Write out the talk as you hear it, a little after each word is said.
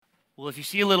Well, if you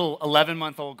see a little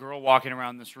 11-month-old girl walking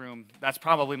around this room, that's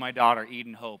probably my daughter,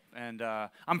 Eden Hope. And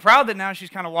I'm proud that now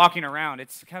she's kind of walking around.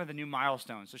 It's kind of the new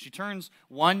milestone. So she turns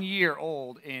 1 year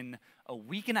old in a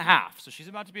week and a half. So she's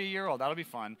about to be a year old. That'll be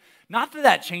fun. Not that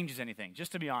that changes anything,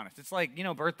 just to be honest. It's like,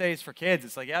 birthdays for kids.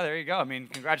 It's like, yeah, there you go. I mean,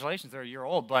 congratulations, they're a year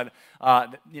old. But,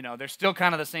 they're still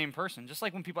kind of the same person. Just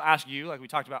like when people ask you, like we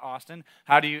talked about Austin,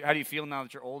 how do you feel now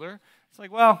that you're older? It's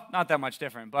like, well, not that much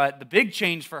different. But the big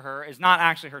change for her is not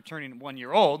actually her turning 1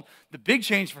 year old. The big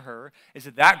change for her is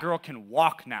that girl can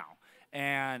walk now.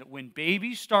 And when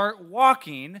babies start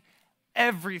walking,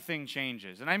 everything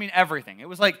changes. And I mean everything. It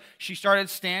was like she started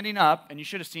standing up, and you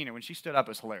should have seen her. When she stood up, it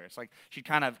was hilarious. Like she'd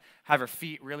kind of have her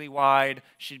feet really wide.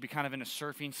 She'd be kind of in a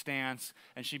surfing stance,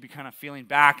 and she'd be kind of feeling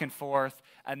back and forth.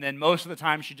 And then most of the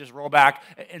time, she'd just roll back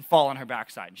and fall on her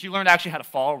backside. And she learned actually how to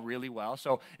fall really well.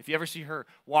 So if you ever see her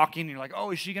walking, and you're like,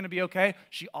 oh, is she going to be okay?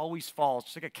 She always falls,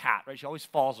 just like a cat, right? She always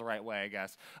falls the right way, I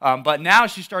guess. But now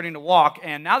she's starting to walk,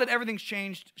 and now that everything's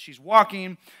changed, she's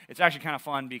walking. It's actually kind of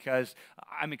fun because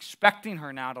I'm expecting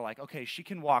her now to okay, she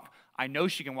can walk. I know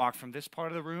she can walk from this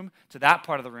part of the room to that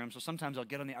part of the room. So sometimes I'll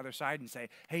get on the other side and say,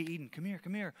 hey, Eden, come here.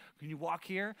 Can you walk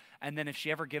here? And then if she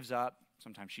ever gives up,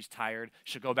 sometimes she's tired,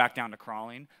 she'll go back down to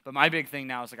crawling. But my big thing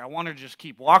now is I want her to just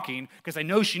keep walking because I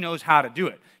know she knows how to do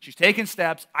it. She's taking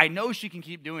steps. I know she can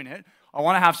keep doing it. I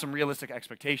want to have some realistic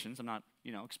expectations. I'm not,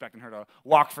 expecting her to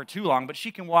walk for too long, but she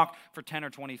can walk for 10 or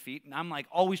 20 feet, and I'm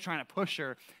always trying to push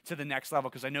her to the next level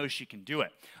because I know she can do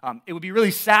it. It would be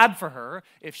really sad for her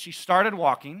if she started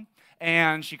walking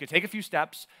and she could take a few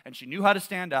steps and she knew how to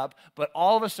stand up, but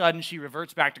all of a sudden she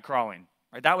reverts back to crawling.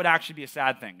 Right? That would actually be a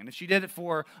sad thing. And if she did it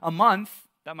for a month,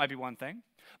 that might be one thing.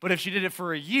 But if she did it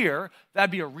for a year,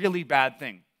 that'd be a really bad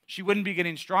thing. She wouldn't be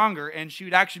getting stronger, and she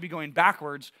would actually be going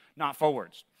backwards, not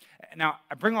forwards. Now,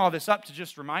 I bring all this up to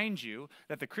just remind you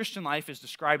that the Christian life is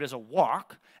described as a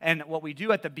walk, and what we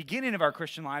do at the beginning of our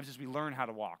Christian lives is we learn how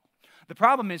to walk. The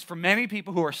problem is for many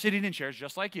people who are sitting in chairs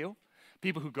just like you,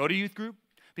 people who go to youth group,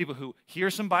 people who hear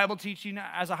some Bible teaching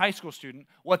as a high school student,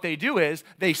 what they do is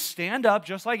they stand up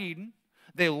just like Eden,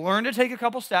 they learn to take a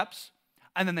couple steps,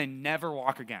 and then they never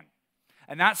walk again.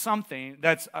 And that's something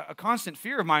that's a constant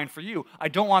fear of mine for you. I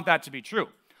don't want that to be true.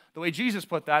 The way Jesus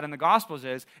put that in the Gospels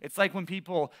is, it's like when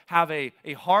people have a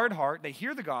hard heart, they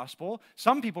hear the gospel,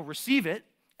 some people receive it,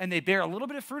 and they bear a little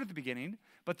bit of fruit at the beginning,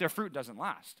 but their fruit doesn't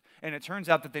last. And it turns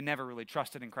out that they never really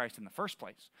trusted in Christ in the first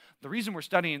place. The reason we're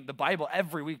studying the Bible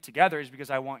every week together is because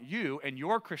I want you and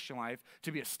your Christian life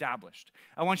to be established.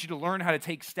 I want you to learn how to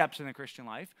take steps in the Christian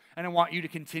life, and I want you to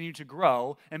continue to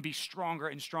grow and be stronger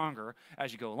and stronger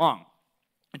as you go along.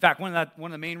 In fact, one of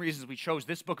the main reasons we chose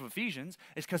this book of Ephesians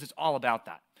is because it's all about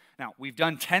that. Now, we've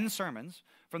done 10 sermons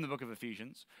from the book of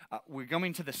Ephesians. We're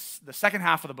going to the second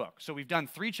half of the book. So we've done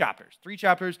 3 chapters. 3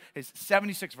 chapters is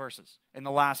 76 verses in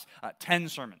the last 10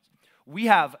 sermons. We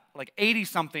have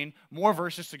 80-something more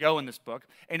verses to go in this book,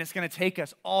 and it's going to take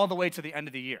us all the way to the end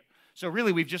of the year. So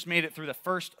really, we've just made it through the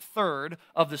first third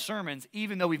of the sermons,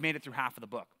 even though we've made it through half of the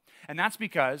book. And that's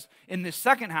because in this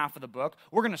second half of the book,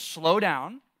 we're going to slow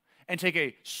down and take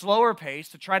a slower pace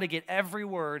to try to get every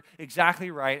word exactly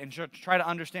right and try to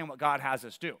understand what God has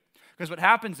us do. Because what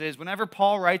happens is whenever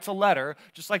Paul writes a letter,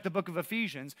 just like the book of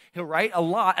Ephesians, he'll write a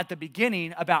lot at the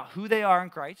beginning about who they are in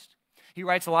Christ. He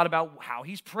writes a lot about how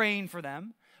he's praying for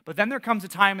them. But then there comes a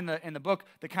time in the book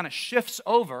that kind of shifts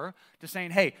over to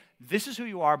saying, hey, this is who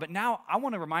you are, but now I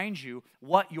want to remind you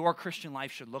what your Christian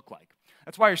life should look like.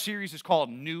 That's why our series is called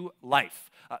New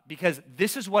Life, because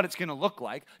this is what it's going to look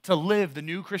like to live the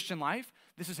new Christian life.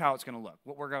 This is how it's going to look,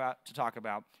 what we're about to talk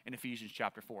about in Ephesians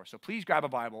chapter 4. So please grab a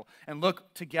Bible and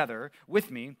look together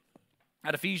with me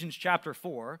at Ephesians chapter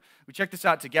 4. We check this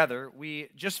out together. We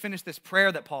just finished this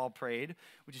prayer that Paul prayed,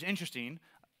 which is interesting.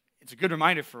 It's a good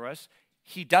reminder for us.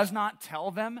 He does not tell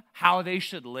them how they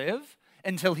should live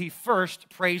until he first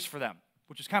prays for them,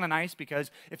 which is kind of nice because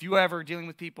if you are ever dealing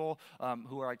with people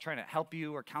who are trying to help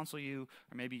you or counsel you,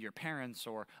 or maybe your parents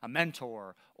or a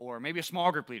mentor or maybe a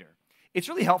small group leader, it's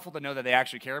really helpful to know that they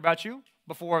actually care about you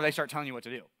before they start telling you what to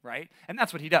do, right? And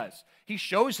that's what he does. He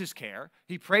shows his care,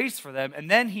 he prays for them,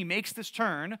 and then he makes this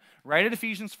turn right at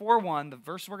Ephesians 4:1, the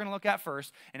verse we're going to look at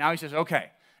first, and now he says, okay,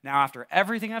 now after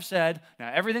everything I've said, now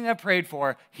everything I've prayed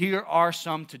for, here are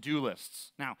some to-do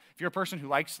lists. Now, if you're a person who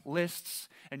likes lists,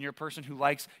 and you're a person who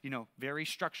likes, very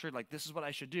structured, like this is what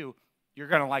I should do, you're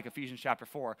going to like Ephesians chapter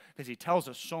 4 because he tells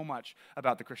us so much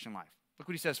about the Christian life. Look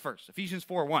what he says first. Ephesians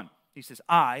 4:1. He says,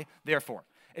 I, therefore,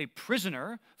 a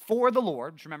prisoner for the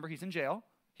Lord, which remember he's in jail.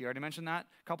 He already mentioned that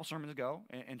a couple sermons ago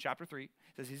in chapter 3. He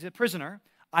says he's a prisoner.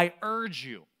 I urge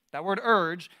you. That word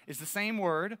urge is the same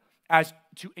word as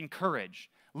to encourage.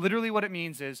 Literally what it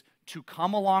means is to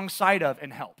come alongside of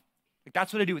and help. Like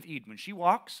that's what I do with Eden. When she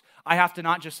walks, I have to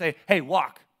not just say, hey,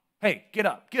 walk. Hey, get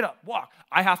up, walk.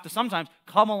 I have to sometimes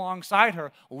come alongside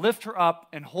her, lift her up,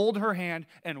 and hold her hand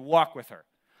and walk with her.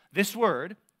 This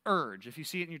word, urge, if you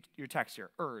see it in your text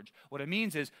here, urge, what it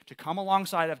means is to come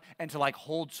alongside of and to like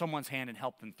hold someone's hand and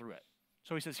help them through it.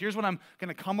 So he says, here's what I'm going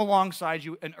to come alongside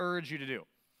you and urge you to do.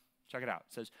 Check it out.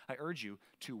 It says, I urge you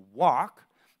to walk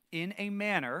in a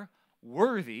manner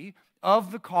worthy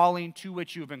of the calling to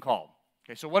which you've been called.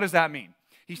 Okay, so what does that mean?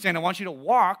 He's saying, I want you to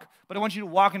walk, but I want you to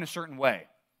walk in a certain way.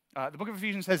 The book of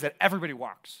Ephesians says that everybody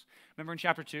walks. Remember in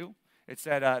chapter 2? It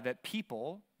said that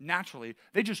people, naturally,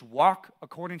 they just walk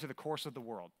according to the course of the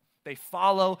world. They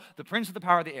follow the prince of the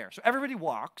power of the air. So everybody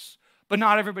walks, but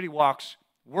not everybody walks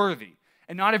worthy.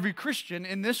 And not every Christian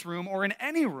in this room or in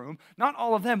any room, not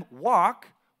all of them walk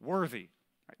worthy.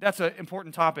 That's an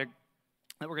important topic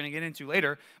that we're going to get into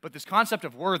later, but this concept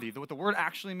of worthy, what the word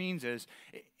actually means is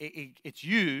it's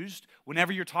used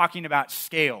whenever you're talking about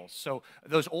scales. So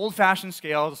those old-fashioned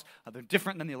scales, they're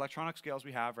different than the electronic scales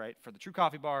we have, right? For the True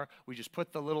Coffee Bar, we just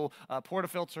put the little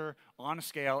portafilter on a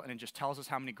scale, and it just tells us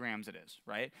how many grams it is,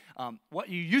 right? What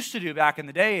you used to do back in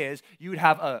the day is you would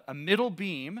have a middle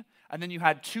beam, and then you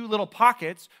had two little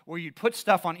pockets where you'd put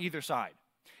stuff on either side.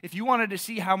 If you wanted to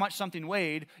see how much something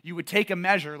weighed, you would take a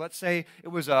measure. Let's say it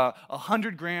was a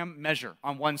 100-gram measure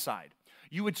on one side.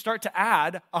 You would start to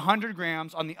add 100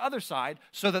 grams on the other side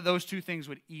so that those two things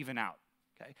would even out.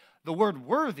 Okay? The word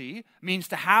worthy means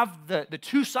to have the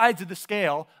two sides of the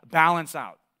scale balance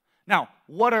out. Now,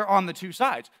 what are on the two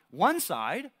sides? One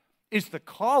side is the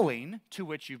calling to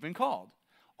which you've been called.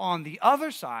 On the other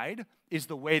side is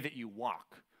the way that you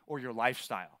walk or your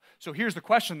lifestyle. So here's the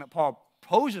question that Paul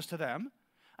poses to them,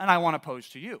 and I want to pose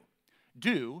to you.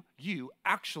 Do you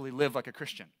actually live like a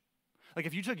Christian? Like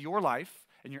if you took your life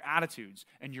and your attitudes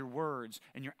and your words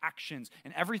and your actions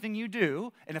and everything you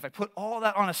do, and if I put all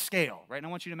that on a scale, right? And I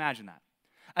want you to imagine that.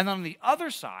 And then on the other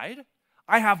side,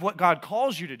 I have what God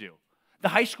calls you to do. The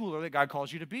high schooler that God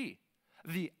calls you to be.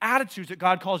 The attitudes that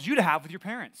God calls you to have with your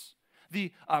parents.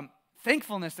 The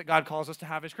thankfulness that God calls us to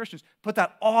have as Christians. Put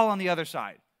that all on the other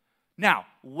side. Now,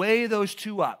 weigh those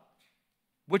two up.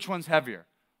 Which one's heavier?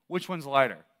 Which one's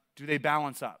lighter? Do they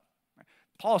balance up?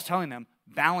 Paul is telling them,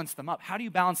 balance them up. How do you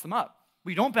balance them up?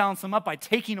 We don't balance them up by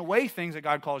taking away things that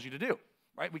God calls you to do,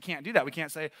 right? We can't do that. We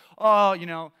can't say,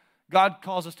 oh, God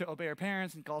calls us to obey our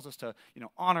parents and calls us to,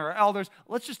 honor our elders.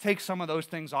 Let's just take some of those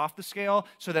things off the scale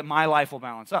so that my life will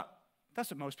balance up. That's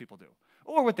what most people do.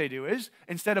 Or what they do is,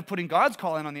 instead of putting God's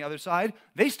calling on the other side,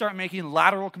 they start making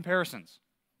lateral comparisons.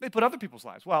 They put other people's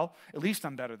lives. Well, at least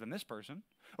I'm better than this person.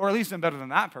 Or at least I'm better than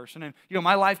that person. And,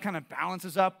 my life kind of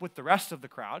balances up with the rest of the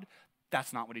crowd.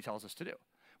 That's not what he tells us to do.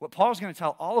 What Paul's going to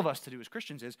tell all of us to do as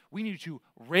Christians is we need to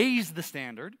raise the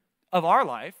standard of our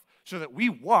life so that we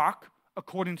walk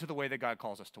according to the way that God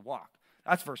calls us to walk.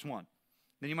 That's verse 1.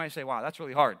 Then you might say, wow, that's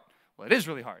really hard. Well, it is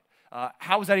really hard.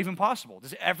 How is that even possible?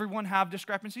 Does everyone have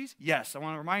discrepancies? Yes, I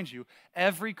want to remind you,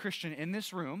 every Christian in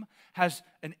this room has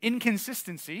an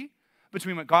inconsistency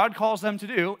between what God calls them to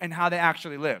do and how they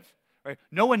actually live. Right?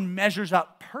 No one measures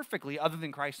up perfectly other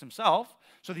than Christ himself.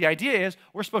 So the idea is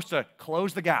we're supposed to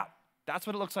close the gap. That's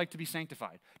what it looks like to be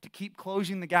sanctified, to keep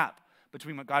closing the gap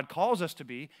between what God calls us to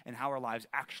be and how our lives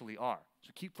actually are.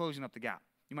 So keep closing up the gap.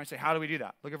 You might say, how do we do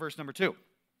that? Look at verse number 2.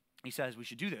 He says we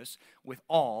should do this with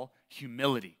all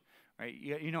humility. Right?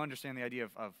 You understand the idea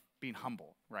of being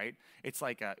humble, right? It's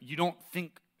like you don't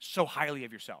think so highly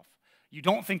of yourself. You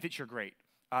don't think that you're great.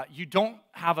 You don't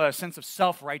have a sense of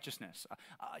self-righteousness.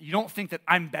 You don't think that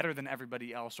I'm better than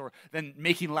everybody else or than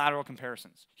making lateral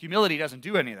comparisons. Humility doesn't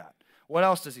do any of that. What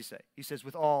else does he say? He says,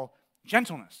 with all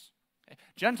gentleness. Okay?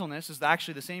 Gentleness is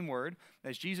actually the same word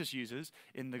as Jesus uses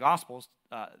in the Gospels,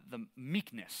 the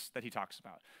meekness that he talks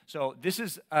about. So this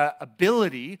is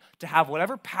ability to have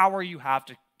whatever power you have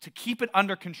to keep it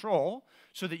under control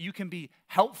so that you can be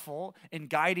helpful in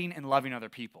guiding and loving other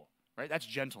people. Right? That's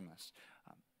gentleness.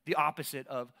 The opposite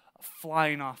of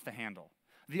flying off the handle.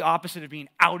 The opposite of being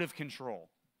out of control.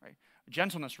 Right?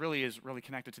 Gentleness really is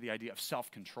connected to the idea of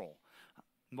self-control.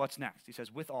 What's next? He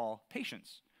says, with all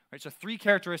patience. Right? So 3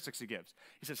 characteristics he gives.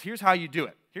 He says, here's how you do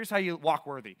it. Here's how you walk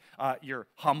worthy. You're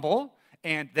humble,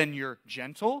 and then you're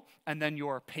gentle, and then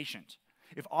you're patient.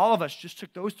 If all of us just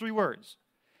took those 3 words,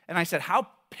 and I said, how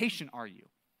patient are you?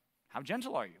 How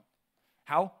gentle are you?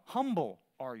 How humble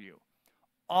are you?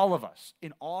 All of us,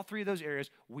 in all 3 of those areas,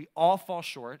 we all fall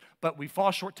short, but we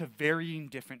fall short to varying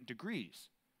different degrees.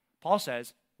 Paul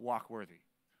says, walk worthy.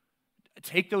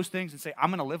 Take those things and say, I'm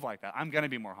going to live like that. I'm going to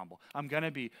be more humble. I'm going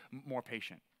to be more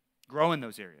patient. Grow in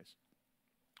those areas.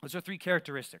 Those are three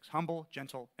characteristics: humble,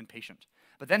 gentle, and patient.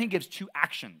 But then he gives two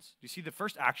actions. You see, the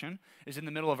first action is in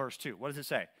the middle of verse 2. What does it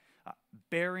say?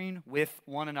 Bearing with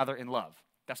one another in love.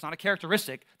 That's not a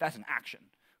characteristic, that's an action.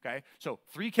 Okay? So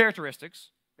three characteristics: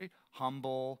 right?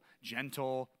 Humble,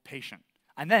 gentle, patient.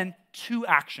 And then two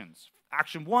actions.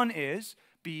 Action one is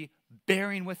be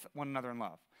bearing with one another in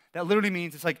love. That literally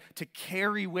means it's like to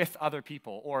carry with other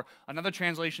people, or another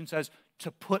translation says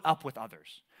to put up with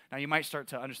others. Now you might start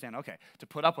to understand, okay, to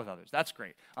put up with others, that's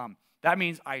great. That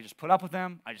means I just put up with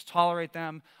them, I just tolerate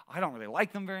them, I don't really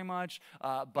like them very much,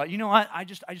 but you know what, I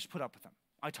just put up with them,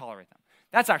 I tolerate them.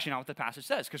 That's actually not what the passage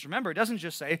says, because remember, it doesn't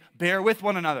just say bear with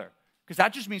one another, because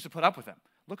that just means to put up with them.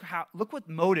 Look what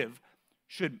motive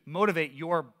should motivate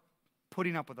your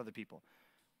putting up with other people.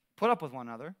 Put up with one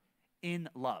another in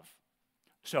love.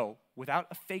 So without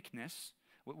a fakeness,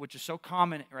 which is so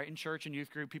common, right, in church and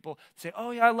youth group, people say,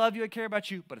 oh yeah, I love you, I care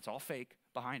about you, but it's all fake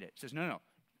behind it. It says, no,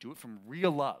 do it from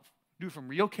real love. Do it from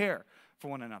real care for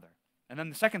one another. And then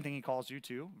the second thing he calls you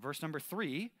to, verse number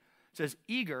 3, says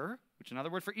eager, which another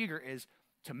word for eager is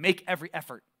to make every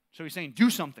effort. So he's saying do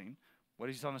something. What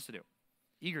is he telling us to do?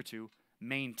 Eager to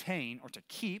maintain or to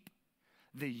keep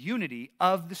the unity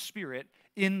of the Spirit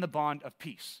in the bond of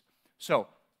peace. So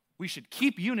we should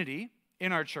keep unity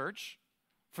in our church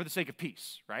for the sake of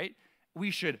peace, right? We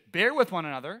should bear with one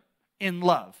another in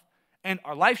love. And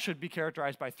our life should be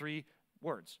characterized by three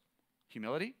words: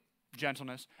 humility,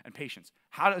 gentleness, and patience.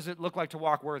 How does it look like to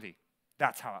walk worthy?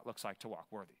 That's how it looks like to walk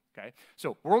worthy, okay?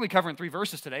 So we're only covering 3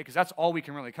 verses today because that's all we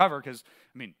can really cover, because,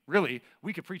 really,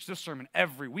 we could preach this sermon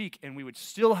every week and we would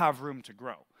still have room to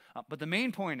grow. But the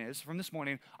main point is, from this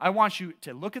morning, I want you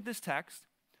to look at this text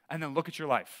and then look at your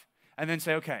life and then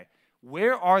say, okay,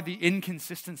 where are the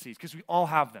inconsistencies? Because we all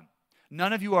have them.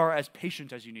 None of you are as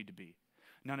patient as you need to be.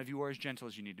 None of you are as gentle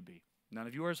as you need to be. None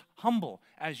of you are as humble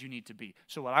as you need to be.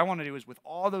 So what I want to do is, with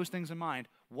all those things in mind,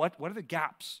 what are the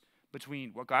gaps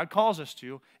between what God calls us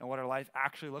to and what our life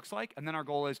actually looks like? And then our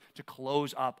goal is to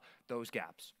close up those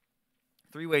gaps.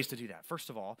 3 ways to do that. First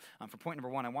of all, for point number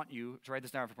 1, I want you to write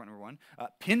this down for point number 1.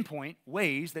 Pinpoint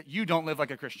ways that you don't live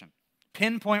like a Christian.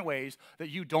 Pinpoint ways that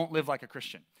you don't live like a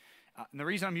Christian. And the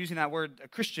reason I'm using that word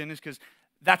Christian is because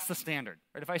that's the standard.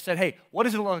 Right? If I said, hey, what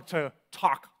does it look like to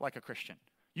talk like a Christian?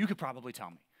 You could probably tell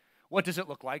me. What does it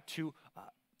look like to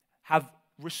have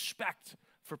respect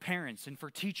for parents and for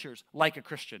teachers like a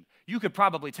Christian? You could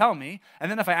probably tell me. And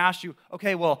then if I asked you,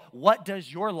 okay, well, what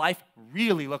does your life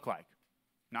really look like?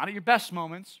 Not at your best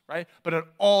moments, right? But at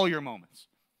all your moments.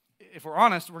 If we're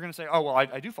honest, we're going to say, oh, well,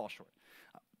 I do fall short.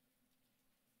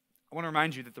 I want to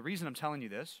remind you that the reason I'm telling you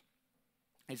this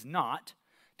is not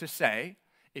to say,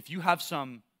 if you have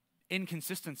some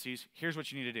inconsistencies, here's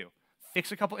what you need to do.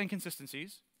 Fix a couple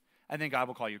inconsistencies, and then God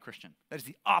will call you a Christian. That is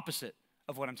the opposite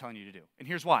of what I'm telling you to do. And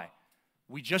here's why.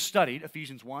 We just studied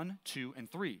Ephesians 1, 2, and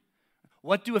 3.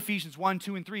 What do Ephesians 1,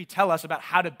 2, and 3 tell us about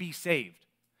how to be saved?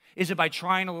 Is it by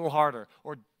trying a little harder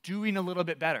or doing a little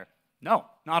bit better? No,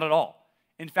 not at all.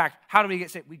 In fact, how do we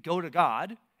get saved? We go to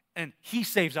God, and He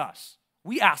saves us.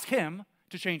 We ask Him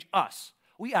to change us.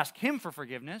 We ask Him for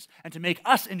forgiveness and to make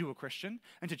us into a Christian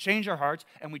and to change our hearts,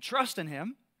 and we trust in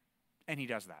Him, and He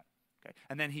does that. Okay?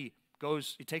 And then He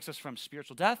takes us from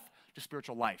spiritual death to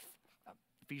spiritual life.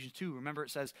 Ephesians 2, remember it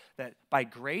says that by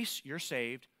grace you're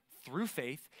saved through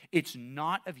faith. It's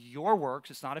not of your works,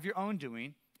 it's not of your own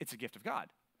doing, it's a gift of God.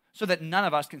 So that none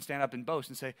of us can stand up and boast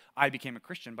and say, I became a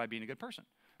Christian by being a good person.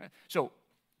 Right? So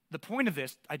the point of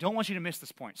this, I don't want you to miss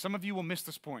this point. Some of you will miss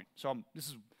this point. So this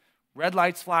is red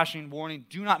lights flashing, warning,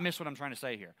 do not miss what I'm trying to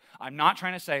say here. I'm not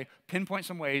trying to say, pinpoint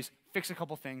some ways, fix a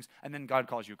couple things, and then God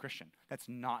calls you a Christian. That's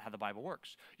not how the Bible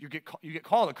works. You get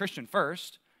called a Christian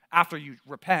first, after you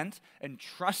repent and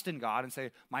trust in God and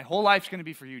say, my whole life's going to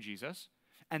be for you, Jesus.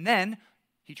 And then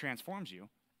He transforms you.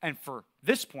 And for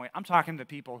this point, I'm talking to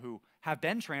people who have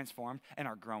been transformed and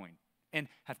are growing and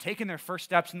have taken their first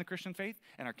steps in the Christian faith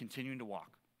and are continuing to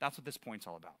walk. That's what this point's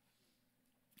all about.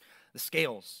 The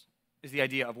scales is the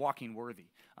idea of walking worthy.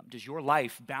 Does your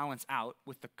life balance out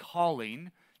with the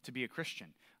calling to be a Christian?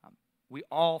 We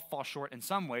all fall short in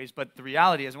some ways, but the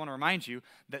reality is, I want to remind you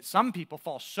that some people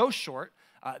fall so short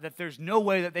that there's no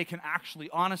way that they can actually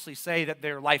honestly say that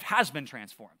their life has been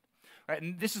transformed. Right?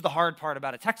 And this is the hard part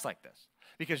about a text like this,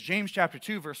 because James chapter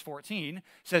 2, verse 14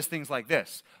 says things like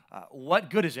this. What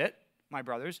good is it, my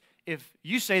brothers, if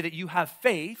you say that you have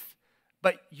faith,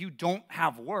 but you don't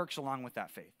have works along with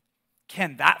that faith?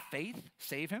 Can that faith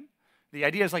save him? The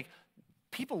idea is like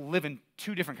people live in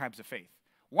 2 different types of faith.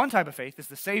 One type of faith is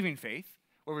the saving faith,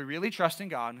 where we really trust in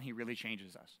God and He really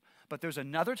changes us. But there's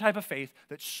another type of faith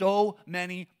that so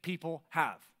many people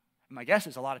have. And my guess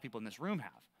is a lot of people in this room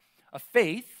have. A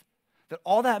faith that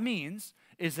all that means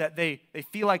is that they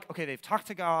feel like, okay, they've talked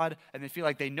to God, and they feel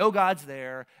like they know God's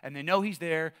there, and they know he's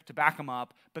there to back them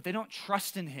up, but they don't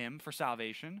trust in him for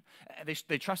salvation.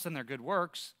 They trust in their good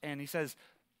works, and he says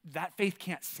that faith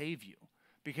can't save you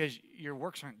because your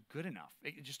works aren't good enough.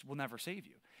 It just will never save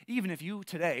you. Even if you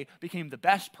today became the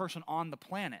best person on the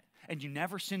planet and you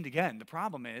never sinned again, the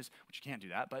problem is, which you can't do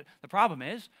that, but the problem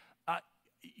is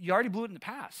you already blew it in the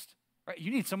past. Right?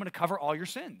 You need someone to cover all your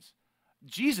sins.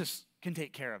 Jesus can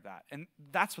take care of that, and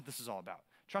that's what this is all about.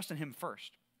 Trust in him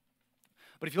first.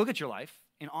 But if you look at your life,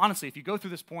 and honestly, if you go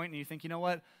through this point and you think, you know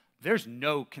what, there's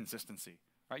no consistency.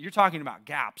 Right? You're talking about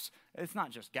gaps. It's not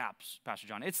just gaps, Pastor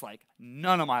John. It's like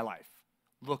none of my life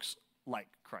looks like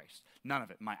Christ. None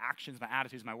of it. My actions, my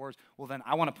attitudes, my words. Well, then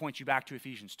I want to point you back to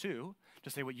Ephesians 2 to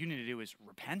say what you need to do is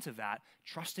repent of that,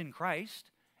 trust in Christ,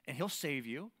 and he'll save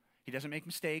you. He doesn't make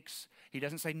mistakes. He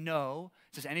doesn't say no.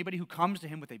 It says anybody who comes to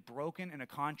him with a broken and a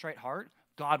contrite heart,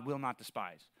 God will not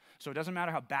despise. So it doesn't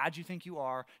matter how bad you think you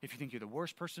are, if you think you're the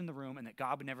worst person in the room and that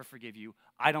God would never forgive you.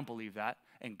 I don't believe that,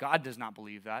 and God does not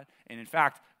believe that. And in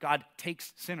fact, God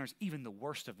takes sinners, even the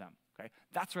worst of them. Okay?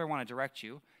 That's where I want to direct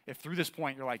you. If through this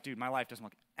point you're like, dude, my life doesn't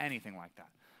look anything like that.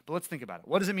 But let's think about it.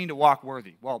 What does it mean to walk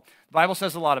worthy? Well, the Bible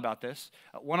says a lot about this.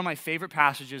 One of my favorite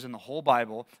passages in the whole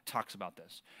Bible talks about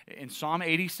this. In Psalm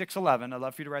 86:11, I'd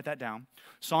love for you to write that down.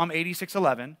 Psalm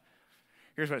 86:11,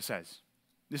 here's what it says.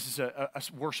 This is a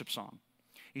worship song.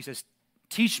 He says,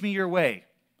 teach me your way,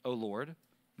 O Lord,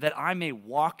 that I may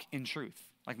walk in truth,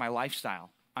 like my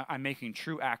lifestyle. I'm making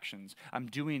true actions. I'm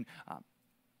doing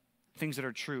things that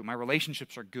are true. My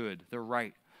relationships are good. They're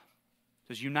right. It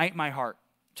says, unite my heart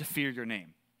to fear your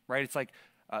name. Right? It's like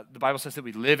the Bible says that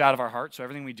we live out of our heart, so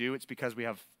everything we do, it's because we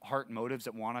have heart motives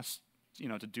that want us,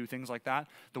 to do things like that.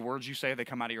 The words you say, they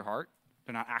come out of your heart.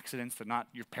 They're not accidents. They're not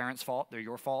your parents' fault. They're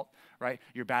your fault, right?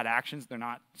 Your bad actions, they're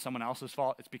not someone else's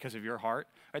fault. It's because of your heart,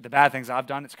 right? The bad things I've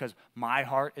done, it's because my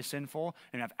heart is sinful,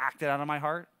 and I've acted out of my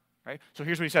heart, right? So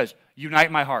here's what he says,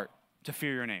 unite my heart to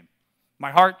fear your name.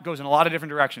 My heart goes in a lot of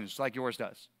different directions, like yours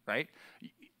does, right?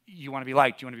 You want to be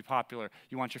liked. You want to be popular.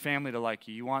 You want your family to like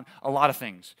you. You want a lot of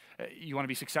things. You want to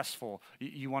be successful.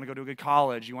 You want to go to a good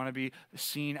college. You want to be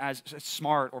seen as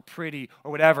smart or pretty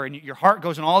or whatever. And your heart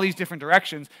goes in all these different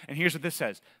directions. And here's what this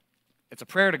says. It's a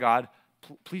prayer to God.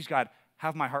 Please, God,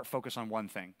 have my heart focus on one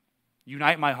thing.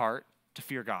 Unite my heart to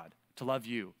fear God, to love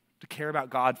you, to care about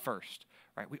God first.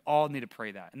 Right? We all need to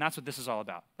pray that. And that's what this is all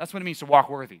about. That's what it means to walk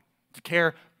worthy, to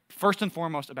care first and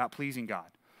foremost about pleasing God.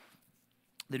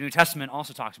 The New Testament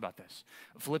also talks about this.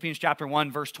 Philippians chapter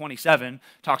 1, verse 27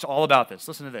 talks all about this.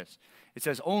 Listen to this. It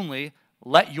says, only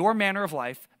let your manner of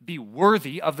life be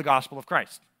worthy of the gospel of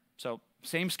Christ. So,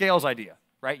 same scales idea,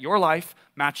 right? Your life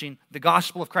matching the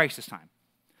gospel of Christ this time.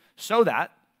 So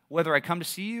that, whether I come to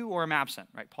see you or I'm absent,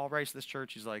 right? Paul writes to this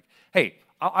church, he's like, hey,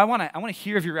 I want to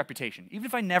hear of your reputation. Even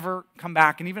if I never come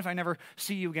back and even if I never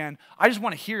see you again, I just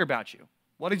want to hear about you.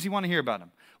 What does he want to hear about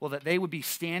him? Well, that they would be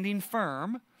standing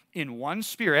firm in one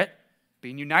spirit,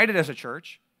 being united as a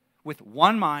church, with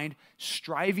one mind,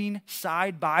 striving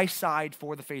side by side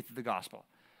for the faith of the gospel.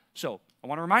 So, I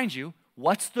want to remind you,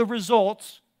 what's the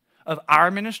result of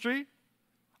our ministry,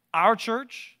 our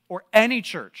church, or any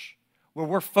church where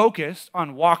we're focused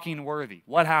on walking worthy?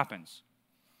 What happens?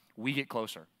 We get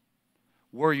closer.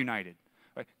 We're united.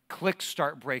 Right? Cliques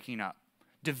start breaking up.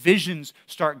 Divisions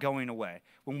start going away.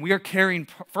 When we are caring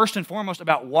first and foremost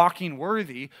about walking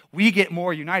worthy, we get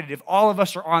more united. If all of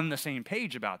us are on the same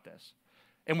page about this,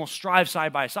 and we'll strive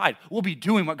side by side, we'll be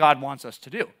doing what God wants us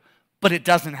to do. But it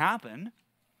doesn't happen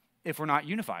if we're not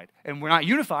unified. And we're not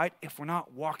unified if we're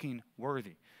not walking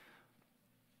worthy.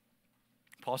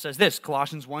 Paul says this,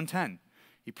 Colossians 1:10.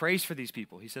 He prays for these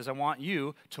people. He says, I want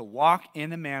you to walk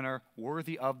in a manner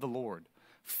worthy of the Lord,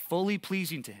 fully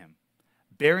pleasing to him,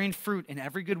 bearing fruit in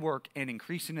every good work and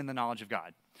increasing in the knowledge of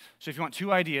God. So if you want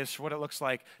two ideas for what it looks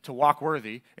like to walk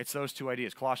worthy, it's those two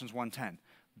ideas. Colossians 1:10.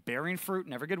 Bearing fruit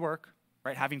in every good work,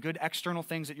 right? Having good external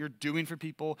things that you're doing for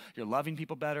people. You're loving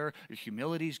people better. Your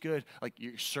humility is good. Like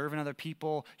you're serving other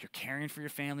people. You're caring for your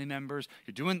family members.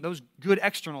 You're doing those good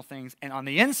external things. And on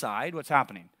the inside, what's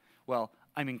happening? Well,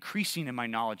 I'm increasing in my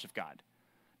knowledge of God.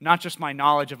 Not just my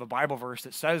knowledge of a Bible verse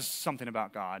that says something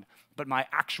about God, but my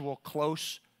actual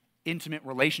close, intimate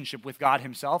relationship with God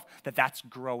himself, that's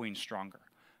growing stronger.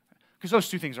 Because those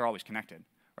two things are always connected,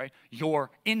 right?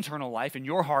 Your internal life and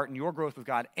your heart and your growth with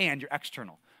God and your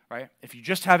external, right? If you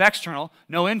just have external,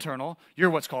 no internal, you're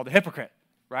what's called a hypocrite,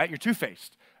 right? You're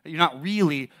two-faced. You're not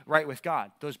really right with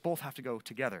God. Those both have to go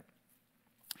together.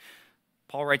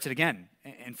 Paul writes it again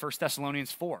in 1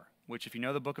 Thessalonians 4. which if you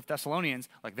know the book of Thessalonians,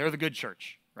 like they're the good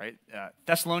church, right?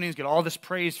 Thessalonians get all this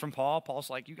praise from Paul. Paul's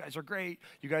like, you guys are great,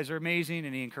 you guys are amazing,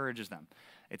 and he encourages them.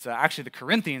 It's actually the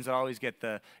Corinthians that always get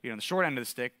the short end of the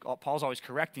stick. Paul's always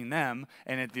correcting them,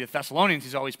 and at the Thessalonians,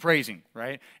 he's always praising,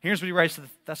 right? Here's what he writes to the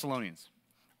Thessalonians.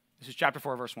 This is chapter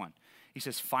 4, verse 1. He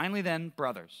says, finally then,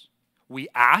 brothers, we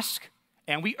ask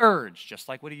and we urge, just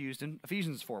like what he used in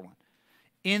Ephesians 4:1,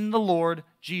 in the Lord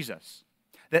Jesus,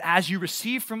 that as you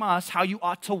receive from us how you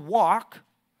ought to walk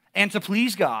and to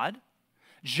please God,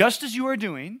 just as you are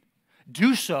doing,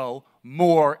 do so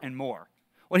more and more.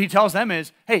 What he tells them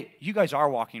is, hey, you guys are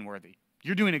walking worthy.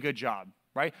 You're doing a good job,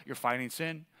 right? You're fighting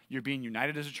sin. You're being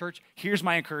united as a church. Here's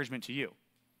my encouragement to you.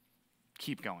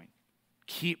 Keep going.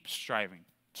 Keep striving.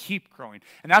 Keep growing.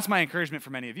 And that's my encouragement for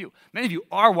many of you. Many of you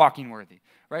are walking worthy,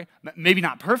 right? Maybe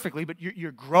not perfectly, but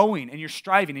you're growing and you're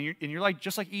striving and you're like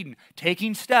just like Eden,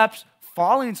 taking steps,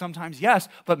 falling sometimes, yes,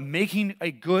 but making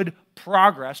a good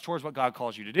progress towards what God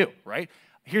calls you to do, right?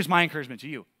 Here's my encouragement to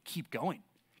you. Keep going.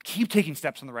 Keep taking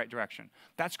steps in the right direction.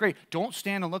 That's great. Don't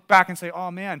stand and look back and say,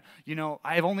 oh man,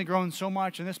 I have only grown so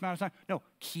much in this amount of time. No,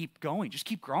 keep going. Just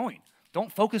keep growing.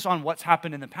 Don't focus on what's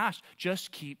happened in the past.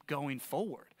 Just keep going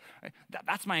forward. Right?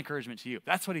 That's my encouragement to you.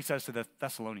 That's what he says to the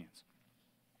Thessalonians.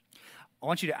 I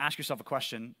want you to ask yourself a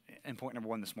question in point number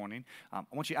 1 this morning. I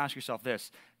want you to ask yourself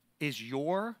this. Is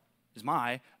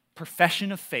my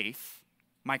profession of faith,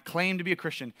 my claim to be a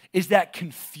Christian, is that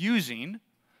confusing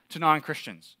to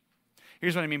non-Christians?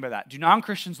 Here's what I mean by that. Do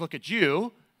non-Christians look at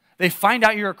you, they find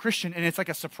out you're a Christian, and it's like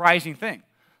a surprising thing.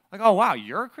 Like, oh, wow,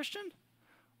 you're a Christian?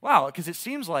 Wow, because it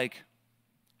seems like,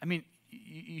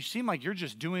 you seem like you're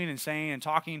just doing and saying and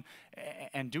talking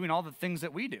and doing all the things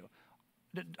that we do.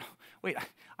 Wait,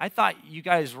 I thought you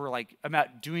guys were like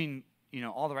about doing,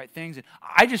 all the right things. And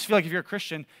I just feel like if you're a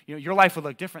Christian, your life would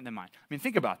look different than mine.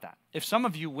 Think about that. If some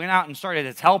of you went out and started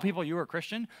to tell people you were a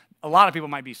Christian, a lot of people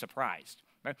might be surprised,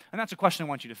 right? And that's a question I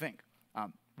want you to think.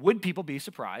 Would people be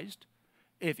surprised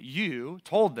if you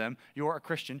told them you're a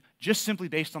Christian just simply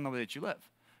based on the way that you live?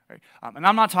 Right? And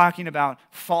I'm not talking about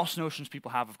false notions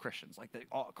people have of Christians, like that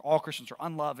all Christians are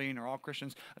unloving or all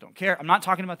Christians don't care. I'm not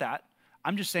talking about that.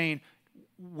 I'm just saying,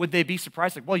 would they be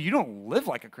surprised? Like, well, you don't live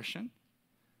like a Christian.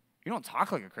 You don't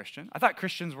talk like a Christian. I thought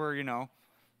Christians were,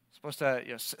 supposed to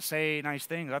say nice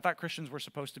things. I thought Christians were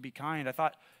supposed to be kind. I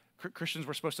thought Christians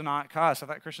were supposed to not cuss. I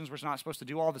thought Christians were not supposed to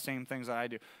do all the same things that I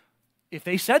do. If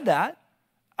they said that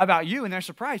about you and they're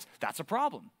surprised, that's a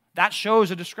problem. That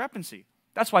shows a discrepancy.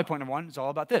 That's why point number 1 is all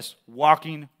about this,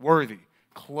 walking worthy,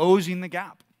 closing the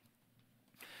gap.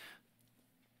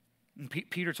 And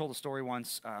Peter told a story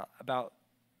once about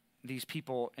these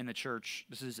people in the church.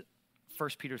 This is 1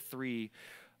 Peter 3.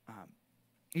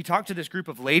 He talked to this group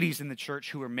of ladies in the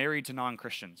church who were married to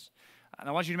non-Christians. And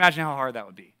I want you to imagine how hard that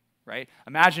would be. Right?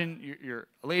 Imagine you're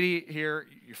a lady here,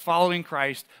 you're following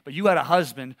Christ, but you had a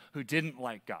husband who didn't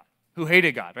like God, who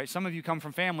hated God, right? Some of you come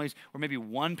from families where maybe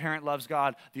one parent loves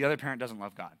God, the other parent doesn't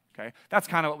love God, okay? That's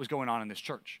kind of what was going on in this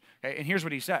church, okay? And here's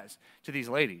what he says to these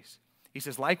ladies. He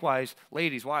says, likewise,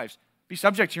 ladies, wives, be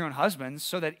subject to your own husbands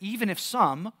so that even if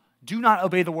some do not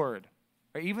obey the word,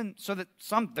 right? Even so that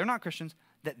some, they're not Christians,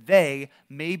 that they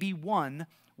may be won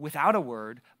without a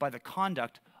word by the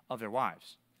conduct of their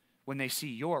wives, when they see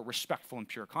your respectful and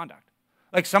pure conduct.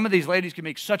 Like some of these ladies can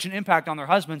make such an impact on their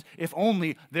husbands if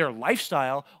only their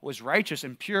lifestyle was righteous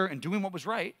and pure and doing what was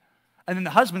right. And then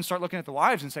the husbands start looking at the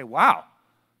wives and say, wow,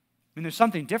 there's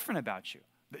something different about you.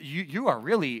 You are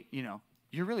really,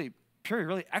 you're really pure, you're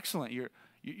really excellent.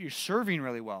 You're serving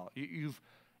really well.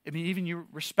 Even your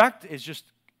respect is just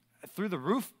through the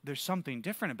roof. There's something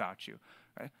different about you,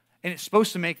 right? And it's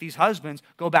supposed to make these husbands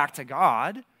go back to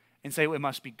God and say, well, it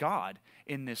must be God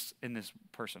in this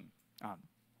person.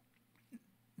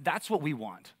 That's what we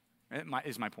want,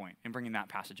 is my point in bringing that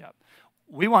passage up.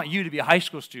 We want you to be a high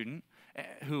school student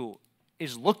who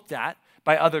is looked at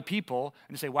by other people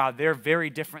and say, wow, they're very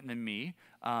different than me.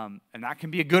 And that can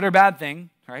be a good or bad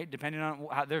thing, right, depending on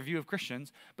their view of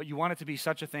Christians. But you want it to be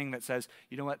such a thing that says,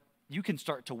 you know what, you can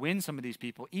start to win some of these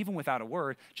people, even without a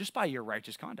word, just by your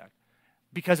righteous conduct.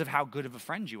 Because of how good of a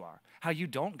friend you are, how you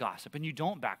don't gossip and you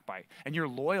don't backbite, and you're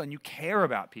loyal and you care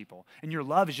about people, and your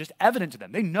love is just evident to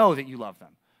them. They know that you love them.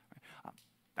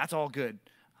 That's all good.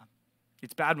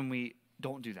 It's bad when we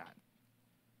don't do that.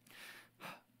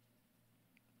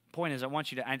 Point is, I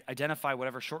want you to identify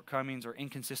whatever shortcomings or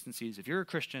inconsistencies. If you're a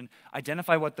Christian,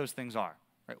 identify what those things are.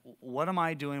 Right? What am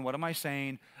I doing? What am I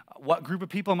saying? What group of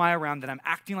people am I around that I'm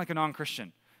acting like a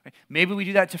non-Christian? Right? Maybe we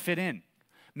do that to fit in.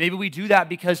 Maybe we do that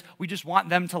because we just want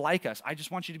them to like us. I just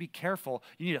want you to be careful.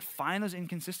 You need to find those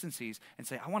inconsistencies and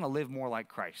say, I want to live more like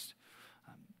Christ.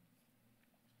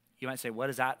 You might say, what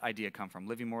does that idea come from?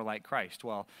 Living more like Christ.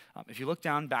 Well, if you look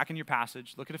down back in your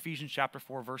passage, look at Ephesians chapter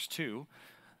 4, verse 2.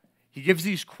 He gives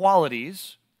these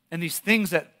qualities and these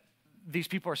things that these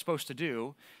people are supposed to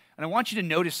do, and I want you to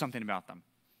notice something about them.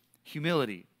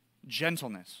 Humility,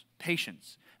 gentleness,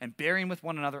 patience, and bearing with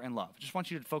one another in love. I just want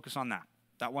you to focus on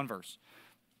that one verse.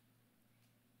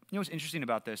 You know what's interesting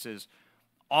about this is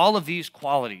all of these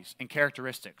qualities and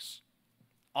characteristics,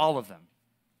 all of them,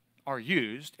 are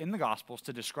used in the Gospels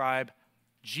to describe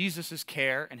Jesus'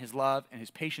 care and his love and his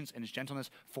patience and his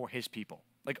gentleness for his people.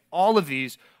 Like all of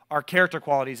these are character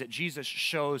qualities that Jesus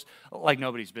shows like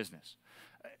nobody's business.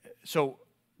 So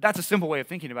that's a simple way of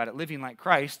thinking about it, living like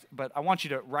Christ, but I want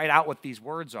you to write out what these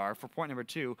words are. For point number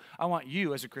 2, I want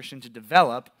you as a Christian to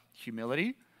develop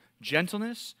humility,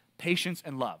 gentleness, patience,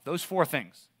 and love. Those 4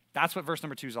 things. That's what verse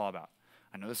number 2 is all about.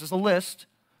 I know this is a list,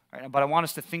 right, but I want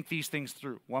us to think these things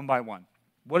through one by one.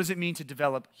 What does it mean to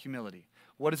develop humility?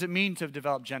 What does it mean to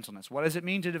develop gentleness? What does it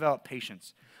mean to develop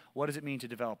patience? What does it mean to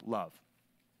develop love?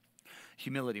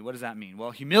 Humility, what does that mean? Well,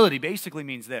 humility basically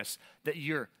means this, that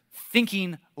you're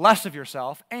thinking less of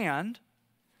yourself and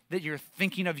that you're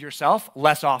thinking of yourself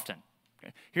less often.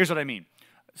 Okay? Here's what I mean.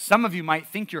 Some of you might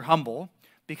think you're humble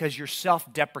because you're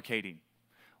self-deprecating.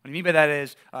 What I mean by that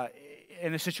is,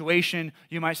 in a situation,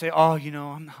 you might say, oh,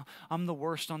 I'm the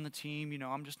worst on the team,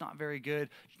 I'm just not very good.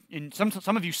 And some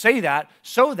of you say that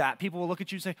so that people will look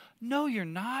at you and say, no, you're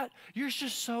not. You're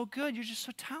just so good. You're just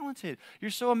so talented. You're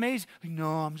so amazing. Like, no,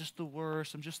 I'm just the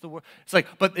worst. I'm just the worst. It's like,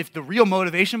 but if the real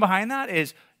motivation behind that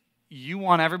is you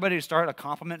want everybody to start a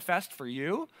compliment fest for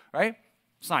you, right?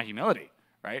 It's not humility,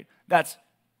 right? That's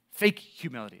fake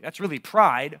humility. That's really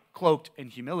pride cloaked in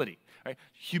humility, right?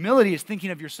 Humility is thinking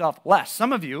of yourself less.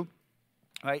 Some of you,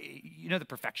 right, the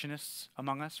perfectionists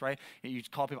among us, right? You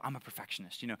call people, I'm a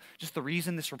perfectionist. Just the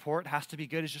reason this report has to be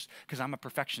good is just because I'm a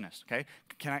perfectionist, okay?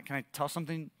 Can I tell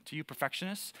something to you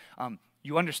perfectionists?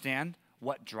 You understand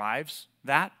what drives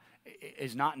that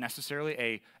is not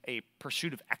necessarily a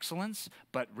pursuit of excellence,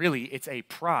 but really it's a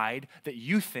pride that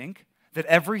you think that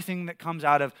everything that comes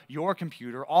out of your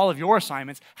computer, all of your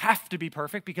assignments have to be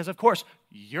perfect because, of course,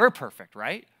 you're perfect,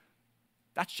 right?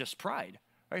 That's just pride.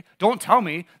 Right? Don't tell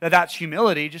me that that's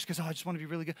humility just because, I just want to be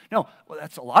really good. No, well,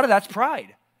 a lot of that's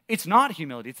pride. It's not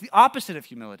humility. It's the opposite of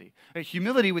humility. Right?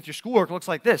 Humility with your schoolwork looks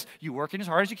like this. You working as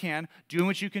hard as you can, doing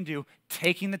what you can do,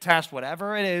 taking the test,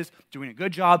 whatever it is, doing a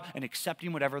good job, and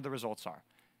accepting whatever the results are.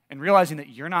 And realizing that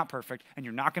you're not perfect and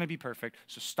you're not going to be perfect,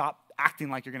 so stop acting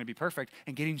like you're going to be perfect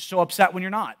and getting so upset when you're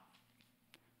not.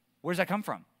 Where does that come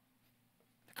from?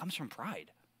 It comes from pride.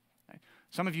 Right?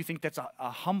 Some of you think that's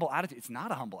a humble attitude. It's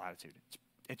not a humble attitude.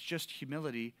 It's just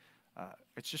humility.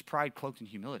 It's just pride cloaked in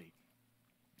humility.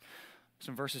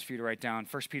 Some verses for you to write down.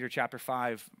 1 Peter chapter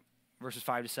 5, verses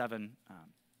 5 to 7.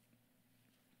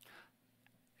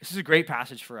 This is a great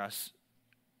passage for us.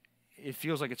 It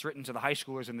feels like it's written to the high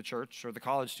schoolers in the church or the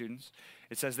college students.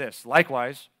 It says this,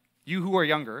 likewise, you who are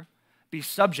younger, be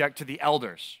subject to the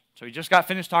elders. So he just got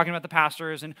finished talking about the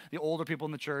pastors and the older people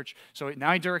in the church. So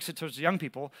now he directs it towards the young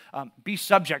people. Be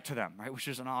subject to them, right? Which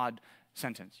is an odd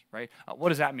sentence, right? What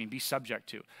does that mean, be subject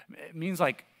to? It means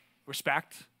like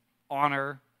respect,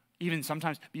 honor, even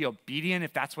sometimes be obedient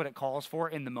if that's what it calls for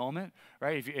in the moment,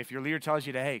 right? If your leader tells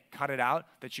you to, hey, cut it out,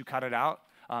 that you cut it out.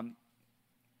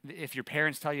 If your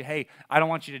parents tell you, hey, I don't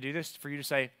want you to do this, for you to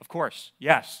say, of course,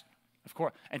 yes, of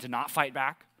course, and to not fight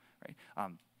back,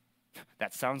 right?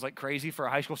 That sounds like crazy for a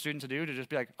high school student to do, to just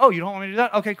be like, oh, you don't want me to do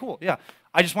that? Okay, cool, yeah.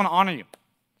 I just want to honor you.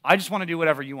 I just want to do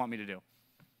whatever you want me to do.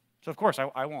 So of course,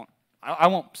 I won't. I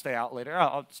won't stay out later.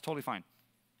 It's totally fine.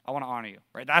 I want to honor you,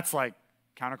 right? That's like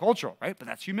countercultural, right? But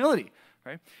that's humility,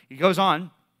 right? He goes on.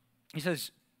 He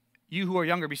says, you who are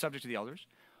younger, be subject to the elders.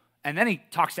 And then he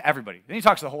talks to everybody. Then he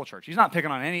talks to the whole church. He's not picking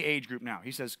on any age group now.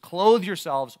 He says, clothe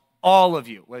yourselves, all of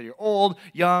you, whether you're old,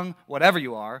 young, whatever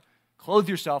you are, clothe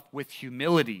yourself with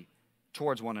humility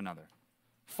towards one another.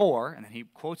 For, and then he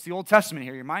quotes the Old Testament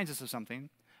here, he reminds us of something,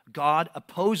 God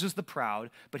opposes the proud,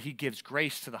 but he gives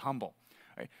grace to the humble.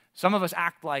 Right? Some of us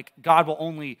act like God will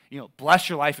only, bless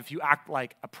your life if you act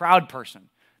like a proud person.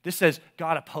 This says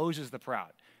God opposes the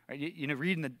proud. Right?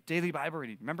 Read in the daily Bible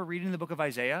reading. Remember reading the book of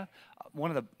Isaiah?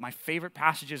 One of my favorite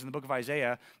passages in the book of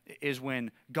Isaiah is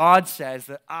when God says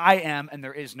that I am and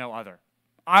there is no other.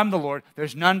 I'm the Lord.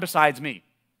 There's none besides me.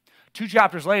 2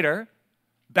 chapters later,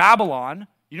 Babylon,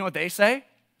 you know what they say?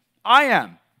 I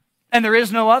am and there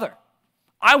is no other.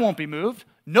 I won't be moved.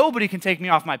 Nobody can take me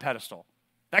off my pedestal.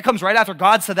 That comes right after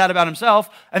God said that about himself,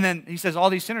 and then he says all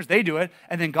these sinners, they do it,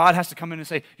 and then God has to come in and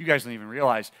say, you guys don't even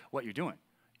realize what you're doing.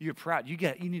 You're proud. You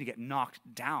need to get knocked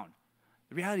down.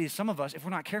 The reality is some of us, if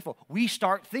we're not careful, we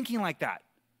start thinking like that.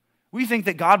 We think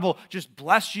that God will just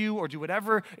bless you or do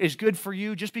whatever is good for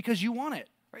you just because you want it,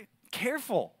 right?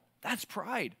 Careful. That's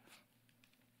pride.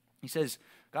 He says,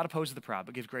 God opposes the proud,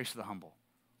 but gives grace to the humble.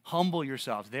 Humble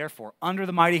yourselves, therefore, under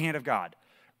the mighty hand of God,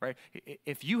 right?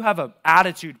 If you have an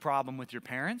attitude problem with your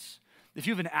parents, if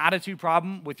you have an attitude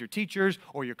problem with your teachers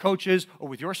or your coaches or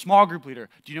with your small group leader,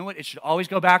 do you know what it should always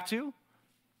go back to?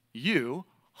 You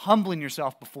humbling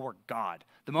yourself before God.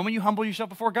 The moment you humble yourself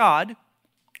before God,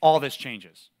 all this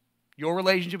changes. Your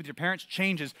relationship with your parents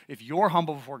changes if you're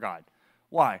humble before God.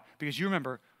 Why? Because you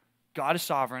remember, God is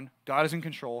sovereign, God is in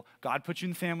control, God put you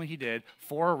in the family he did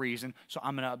for a reason, so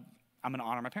I'm gonna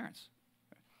honor my parents.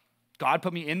 God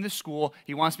put me in this school,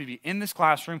 he wants me to be in this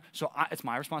classroom, so it's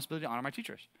my responsibility to honor my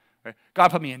teachers. Right? God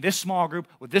put me in this small group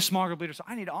with this small group leader, so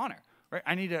I need to honor. Right?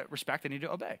 I need to respect, I need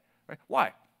to obey. Right?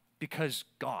 Why? Because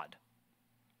God.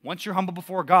 Once you're humble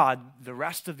before God, the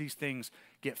rest of these things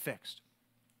get fixed.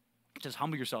 Just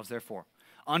humble yourselves, therefore,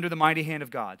 under the mighty hand of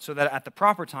God, so that at the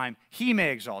proper time he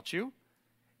may exalt you,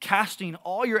 casting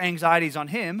all your anxieties on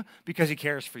him because he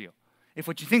cares for you. If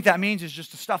what you think that means is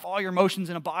just to stuff all your emotions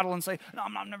in a bottle and say, no,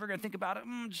 I'm never going to think about it,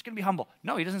 I'm just going to be humble.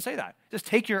 No, he doesn't say that. Just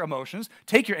take your emotions,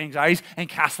 take your anxieties, and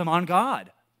cast them on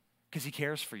God because he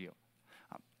cares for you.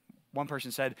 One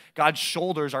person said, God's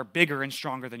shoulders are bigger and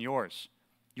stronger than yours.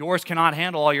 Yours cannot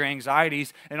handle all your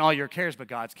anxieties and all your cares, but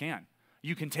God's can.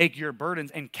 You can take your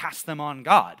burdens and cast them on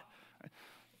God.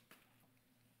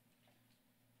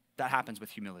 That happens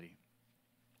with humility.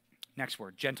 Next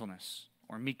word, gentleness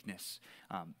or meekness.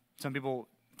 Some people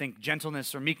think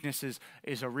gentleness or meekness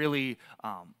is a really,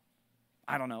 an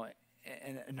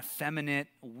effeminate,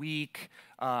 weak,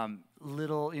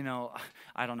 little,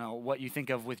 I don't know what you think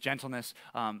of with gentleness.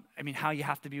 How you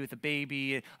have to be with a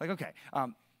baby.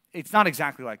 It's not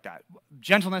exactly like that.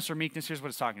 Gentleness or meekness, here's what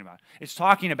it's talking about. It's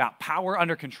talking about power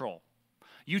under control.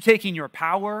 You taking your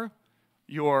power,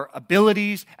 your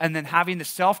abilities, and then having the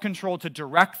self-control to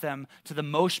direct them to the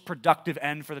most productive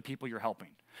end for the people you're helping.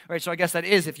 Right? So I guess that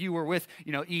is, if you were with,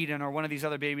 Eden or one of these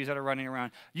other babies that are running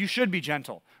around, you should be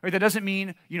gentle. Right? That doesn't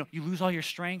mean, you lose all your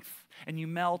strength and you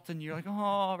melt and you're like,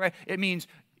 oh, right? It means,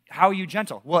 how are you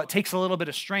gentle? Well, it takes a little bit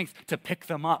of strength to pick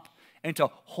them up and to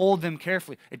hold them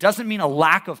carefully. It doesn't mean a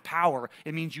lack of power.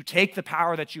 It means you take the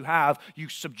power that you have, you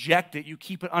subject it, you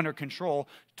keep it under control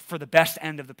for the best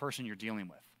end of the person you're dealing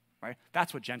with. Right?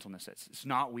 That's what gentleness is. It's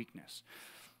not weakness.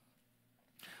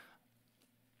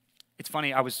 It's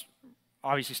funny, I was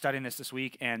obviously studying this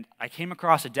week, and I came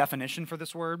across a definition for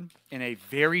this word in a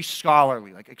very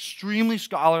scholarly, extremely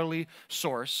scholarly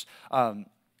source.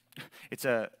 It's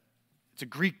a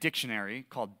Greek dictionary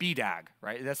called BDAG,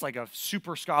 right? That's like a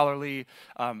super scholarly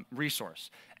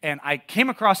resource. And I came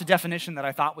across a definition that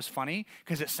I thought was funny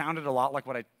because it sounded a lot like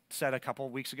what I said a couple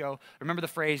of weeks ago. Remember the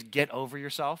phrase, get over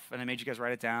yourself? And I made you guys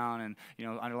write it down and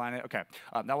underline it. Okay,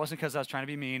 that wasn't because I was trying to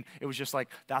be mean. It was just like,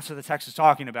 that's what the text is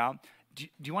talking about. Do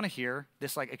you want to hear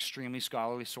this extremely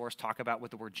scholarly source talk about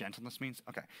what the word gentleness means?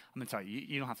 Okay, I'm going to tell you.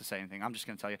 You don't have to say anything. I'm just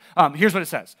going to tell you. Here's what it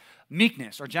says.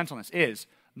 Meekness or gentleness is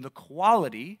the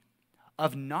quality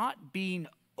of not being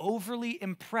overly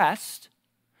impressed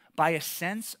by a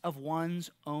sense of one's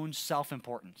own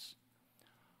self-importance.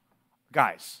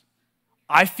 Guys,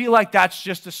 I feel like that's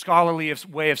just a scholarly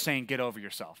way of saying get over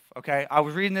yourself, okay? I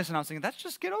was reading this and I was thinking, that's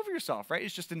just get over yourself, right?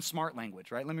 It's just in smart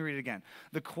language, right? Let me read it again.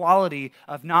 The quality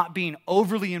of not being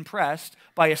overly impressed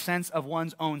by a sense of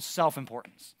one's own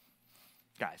self-importance.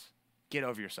 Guys, get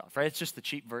over yourself, right? It's just the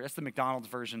cheap version. It's the McDonald's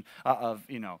version of,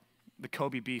 the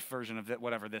Kobe beef version of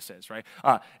whatever this is, right?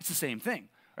 It's the same thing.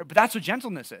 Right? But that's what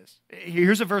gentleness is.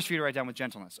 Here's a verse for you to write down with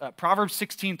gentleness. Proverbs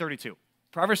 16:32.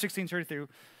 Proverbs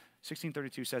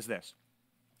 16:32 says this.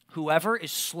 Whoever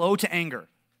is slow to anger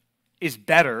is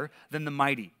better than the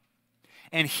mighty,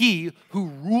 and he who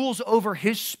rules over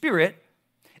his spirit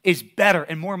is better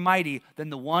and more mighty than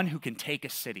the one who can take a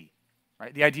city.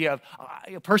 Right? The idea of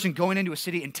a person going into a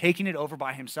city and taking it over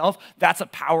by himself, that's a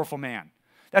powerful man.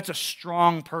 That's a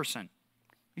strong person.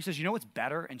 He says, you know what's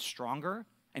better and stronger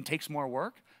and takes more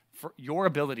work? For your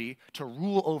ability to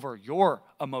rule over your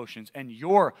emotions and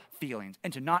your feelings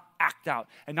and to not act out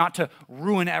and not to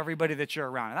ruin everybody that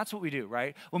you're around. And that's what we do,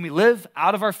 right? When we live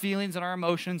out of our feelings and our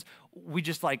emotions, we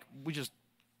just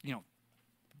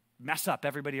mess up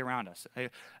everybody around us.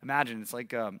 Imagine it's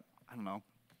like,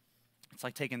 it's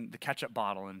like taking the ketchup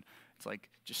bottle and it's like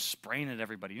just spraying it at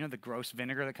everybody. You know the gross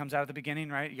vinegar that comes out at the beginning,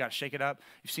 right? You got to shake it up.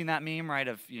 You've seen that meme, right,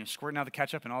 of squirting out the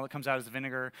ketchup and all that comes out is the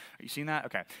vinegar. You seen that?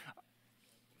 Okay.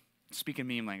 Speaking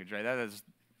meme language, right?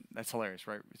 That's hilarious,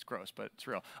 right? It's gross, but it's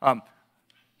real.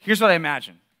 Here's what I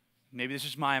imagine. maybe this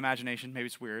is my imagination, maybe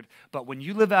it's weird, but when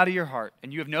you live out of your heart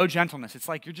and you have no gentleness, it's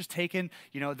like you're just taking,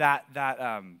 that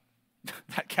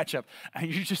that ketchup,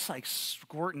 and you're just like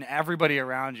squirting everybody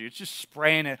around you. It's just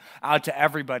spraying it out to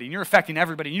everybody, and you're affecting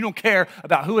everybody. And you don't care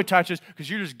about who it touches because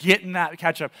you're just getting that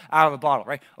ketchup out of the bottle,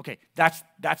 right? Okay, that's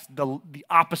the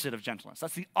opposite of gentleness.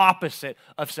 That's the opposite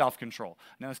of self-control.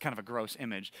 Now, that's kind of a gross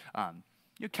image.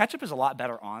 Ketchup is a lot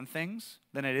better on things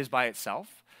than it is by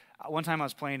itself. One time I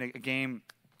was playing a game,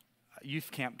 a youth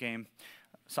camp game,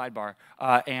 sidebar,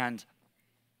 and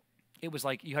it was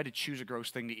like you had to choose a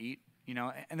gross thing to eat.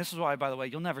 And this is why, by the way,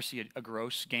 you'll never see a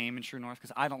gross game in True North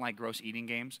because I don't like gross eating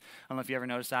games. I don't know if you ever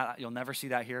noticed that. You'll never see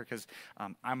that here because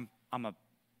I'm a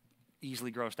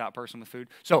easily grossed out person with food.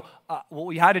 So what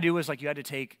we had to do was you had to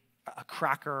take a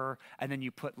cracker and then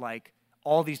you put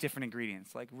all these different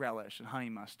ingredients like relish and honey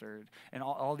mustard and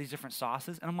all these different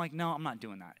sauces. And I'm like, no, I'm not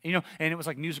doing that. And it was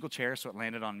like musical chairs, so it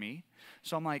landed on me.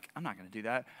 So I'm like, I'm not going to do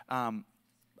that. And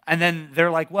then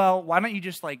they're like, well, why don't you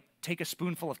just take a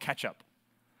spoonful of ketchup?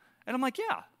 And I'm like,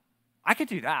 yeah, I could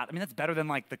do that. I mean, that's better than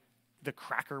the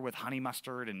cracker with honey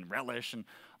mustard and relish. And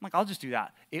I'm like, I'll just do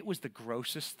that. It was the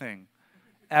grossest thing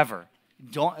ever.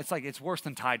 It's worse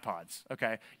than Tide Pods,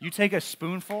 okay? You take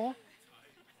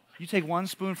one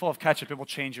spoonful of ketchup, it will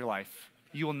change your life.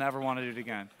 You will never want to do it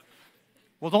again.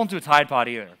 Well, don't do a Tide Pod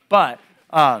either. But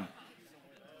I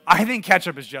think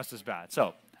ketchup is just as bad.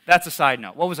 So that's a side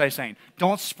note. What was I saying?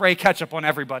 Don't spray ketchup on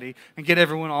everybody and get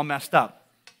everyone all messed up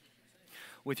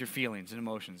with your feelings and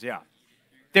emotions. Yeah.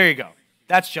 There you go.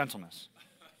 That's gentleness.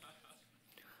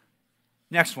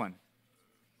 Next one.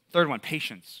 Third one,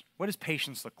 patience. What does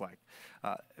patience look like?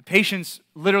 Patience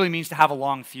literally means to have a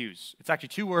long fuse. It's actually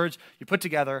two words you put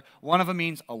together. One of them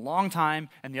means a long time,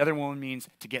 and the other one means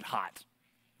to get hot.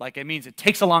 It means it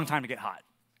takes a long time to get hot.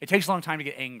 It takes a long time to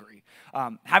get angry.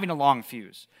 Having a long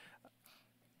fuse.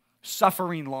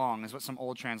 Suffering long is what some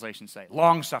old translations say.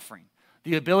 Long suffering.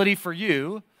 The ability for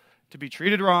you to be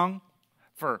treated wrong,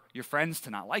 for your friends to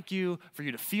not like you, for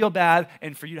you to feel bad,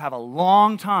 and for you to have a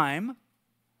long time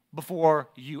before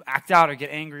you act out or get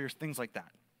angry or things like that.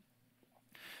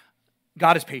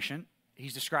 God is patient.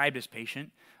 He's described as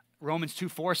patient. Romans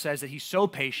 2:4 says that he's so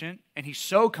patient and he's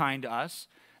so kind to us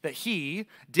that he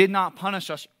did not punish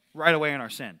us right away in our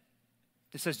sin.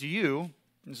 It says, this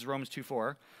is Romans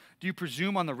 2:4, do you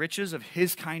presume on the riches of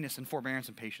his kindness and forbearance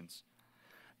and patience?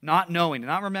 Not knowing and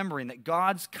not remembering that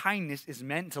God's kindness is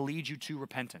meant to lead you to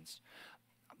repentance.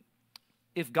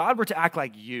 If God were to act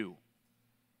like you,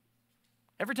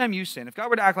 every time you sin, if God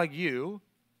were to act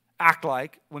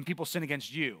like when people sin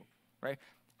against you, right?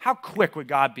 How quick would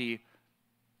God be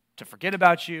to forget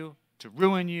about you, to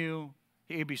ruin you?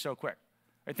 He'd be so quick.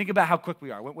 Right? Think about how quick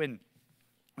we are. When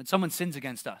someone sins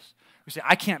against us, we say,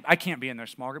 I can't be in their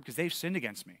small group because they've sinned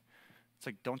against me. It's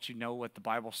like, don't you know what the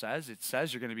Bible says? It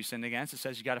says you're going to be sinned against. It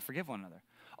says you got to forgive one another.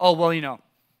 Oh, well,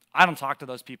 I don't talk to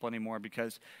those people anymore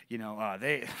because,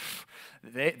 they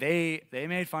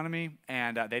made fun of me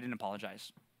and they didn't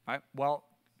apologize. Right? Well,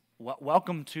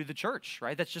 welcome to the church,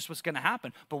 right? That's just what's going to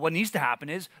happen. But what needs to happen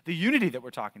is the unity that we're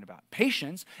talking about.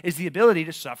 Patience is the ability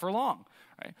to suffer long,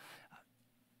 right?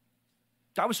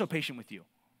 God was so patient with you.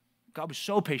 God was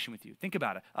so patient with you. Think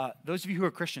about it. Those of you who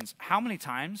are Christians, how many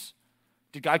times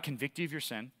did God convict you of your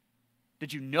sin?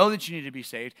 Did you know that you needed to be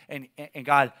saved? And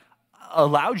God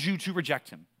allowed you to reject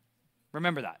him.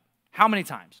 Remember that. How many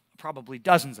times? Probably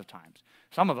dozens of times.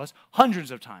 Some of us, hundreds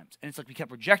of times. And it's like we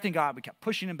kept rejecting God, we kept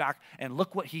pushing him back, and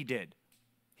look what he did.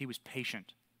 He was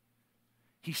patient.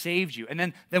 He saved you.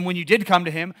 And then when you did come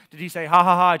to him, did he say, ha,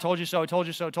 ha, ha, I told you so, I told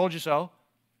you so, I told you so?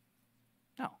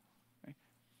 No.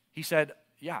 He said,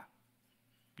 yeah,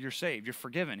 you're saved, you're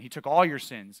forgiven. He took all your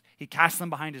sins. He cast them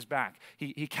behind his back.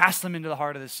 He cast them into the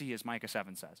heart of the sea, as Micah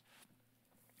 7 says.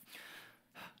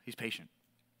 He's patient.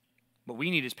 What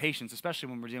we need is patience, especially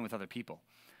when we're dealing with other people.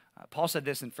 Paul said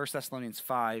this in 1 Thessalonians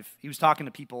 5. He was talking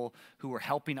to people who were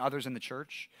helping others in the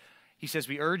church. He says,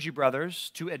 we urge you, brothers,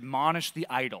 to admonish the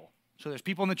idle. So there's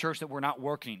people in the church that were not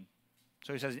working.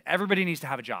 So he says, everybody needs to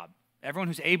have a job. Everyone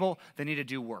who's able, they need to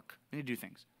do work. They need to do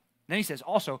things. Then he says,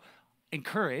 also,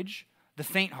 encourage the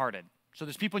faint-hearted. So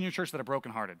there's people in your church that are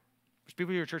broken-hearted. There's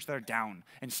people in your church that are down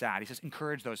and sad. He says,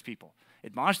 encourage those people.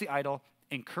 Admonish the idle,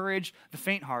 encourage the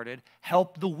faint-hearted,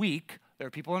 help the weak. There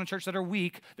are people in a church that are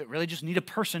weak that really just need a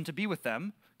person to be with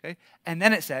them. Okay? And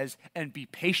then it says, and be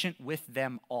patient with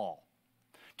them all.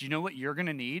 Do you know what you're going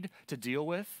to need to deal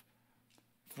with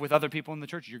other people in the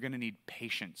church? You're going to need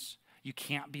patience. You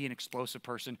can't be an explosive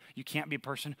person. You can't be a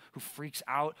person who freaks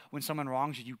out when someone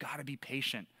wrongs you. You got to be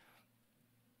patient.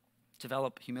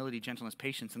 Develop humility, gentleness,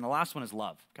 patience. And the last one is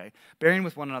love, okay? Bearing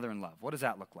with one another in love. What does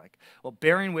that look like? Well,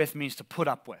 bearing with means to put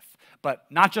up with. But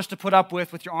not just to put up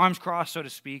with your arms crossed, so to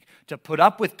speak. To put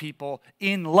up with people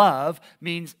in love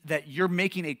means that you're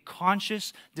making a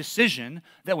conscious decision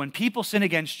that when people sin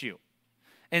against you,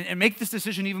 and make this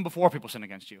decision even before people sin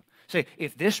against you. Say,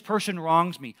 if this person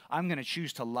wrongs me, I'm going to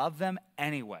choose to love them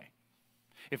anyway.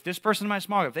 If this person in my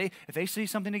small group, if they say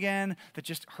something again that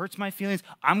just hurts my feelings,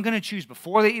 I'm going to choose,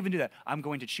 before they even do that, I'm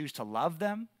going to choose to love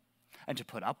them and to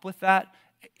put up with that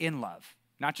in love.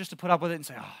 Not just to put up with it and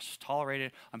say, oh, just tolerate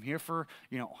it. I'm here for,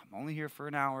 I'm only here for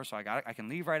an hour, so I can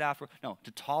leave right after. No,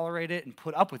 to tolerate it and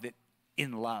put up with it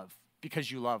in love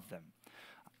because you love them.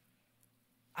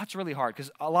 That's really hard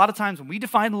because a lot of times when we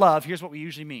define love, here's what we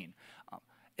usually mean.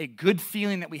 A good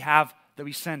feeling that we have that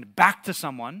we send back to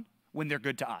someone when they're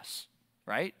good to us.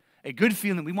 Right? A good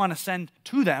feeling we want to send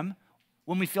to them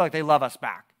when we feel like they love us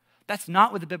back. That's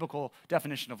not what the biblical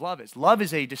definition of love is. Love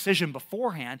is a decision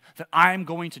beforehand that I'm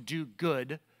going to do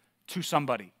good to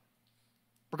somebody,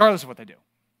 regardless of what they do.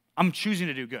 I'm choosing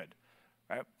to do good.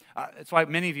 Right? That's why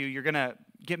many of you, you're going to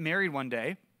get married one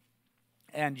day,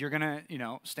 and you're going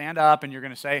to, stand up, and you're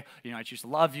going to say, I choose to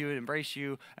love you and embrace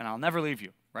you, and I'll never leave you.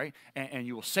 Right? And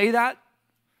you will say that,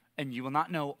 and you will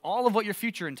not know all of what your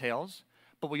future entails.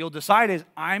 But what you'll decide is,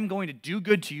 I'm going to do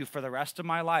good to you for the rest of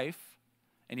my life.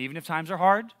 And even if times are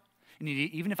hard, and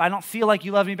even if I don't feel like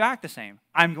you love me back the same,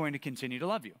 I'm going to continue to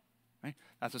love you. Right?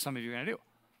 That's what some of you are going to do.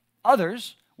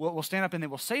 Others will stand up and they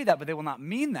will say that, but they will not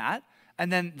mean that.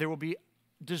 And then there will be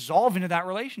dissolve into that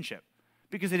relationship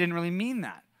because they didn't really mean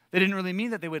that. They didn't really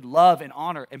mean that they would love and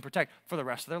honor and protect for the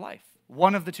rest of their life.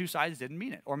 One of the two sides didn't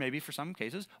mean it. Or maybe for some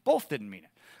cases, both didn't mean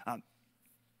it.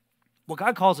 What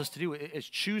God calls us to do is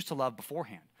choose to love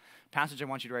beforehand. The passage I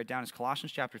want you to write down is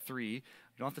Colossians chapter 3. You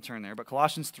don't have to turn there, but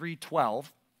Colossians 3:12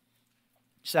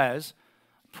 says,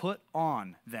 put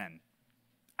on then,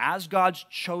 as God's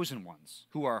chosen ones,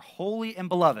 who are holy and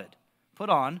beloved, put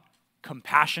on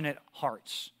compassionate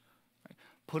hearts. Right?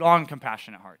 Put on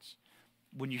compassionate hearts.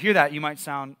 When you hear that,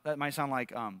 that might sound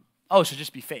like, so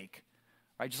just be fake.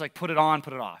 Right? Just like put it on,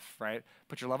 put it off. Right?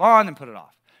 Put your love on, then put it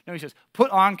off. No, he says, put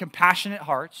on compassionate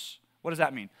hearts. What does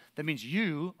that mean? That means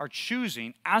you are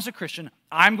choosing, as a Christian,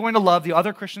 I'm going to love the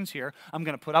other Christians here. I'm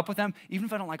going to put up with them, even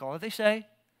if I don't like all that they say,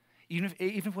 even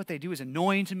if what they do is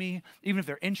annoying to me, even if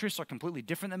their interests are completely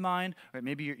different than mine. Right?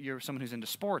 Maybe you're someone who's into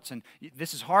sports, and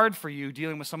this is hard for you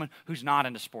dealing with someone who's not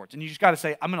into sports. And you just got to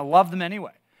say, I'm going to love them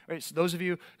anyway. Right? So those of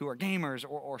you who are gamers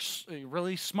or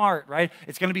really smart, right?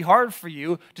 It's going to be hard for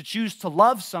you to choose to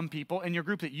love some people in your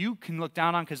group that you can look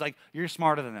down on because you're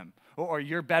smarter than them. Or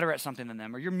you're better at something than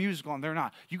them, or you're musical and they're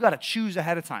not. You got to choose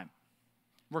ahead of time.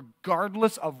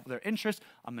 Regardless of their interests,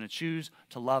 I'm going to choose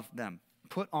to love them.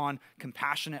 Put on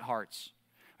compassionate hearts.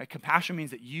 Right? Compassion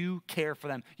means that you care for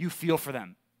them. You feel for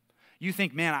them. You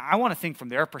think, man, I want to think from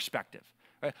their perspective.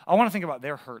 Right? I want to think about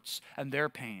their hurts and their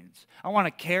pains. I want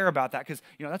to care about that because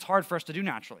that's hard for us to do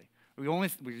naturally. We're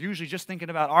usually just thinking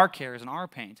about our cares and our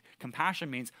pains. Compassion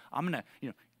means I'm going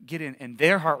to get in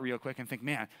their heart real quick and think,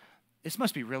 man, this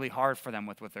must be really hard for them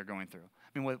with what they're going through.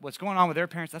 I mean, what's going on with their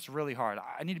parents, that's really hard.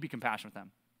 I need to be compassionate with them.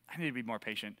 I need to be more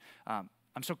patient.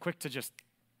 I'm so quick to just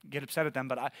get upset at them,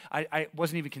 but I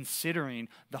wasn't even considering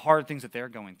the hard things that they're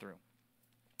going through.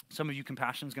 Some of you,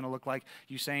 compassion is going to look like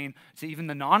you saying to even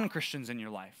the non-Christians in your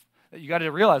life, that you got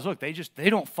to realize, look, they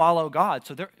don't follow God,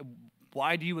 so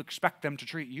why do you expect them to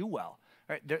treat you well?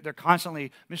 Right? They're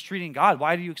constantly mistreating God.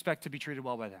 Why do you expect to be treated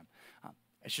well by them?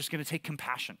 It's just going to take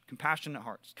compassion, compassionate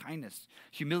hearts, kindness,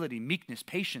 humility, meekness,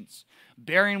 patience,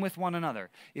 bearing with one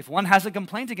another. If one has a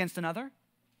complaint against another,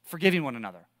 forgiving one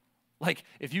another. Like,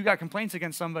 if you got complaints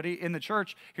against somebody in the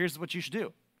church, here's what you should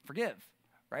do. Forgive,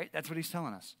 right? That's what he's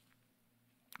telling us.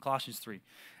 Colossians 3.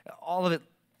 All of it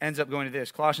ends up going to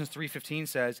this. Colossians 3:15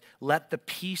 says, let the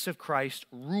peace of Christ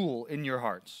rule in your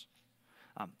hearts.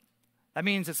 That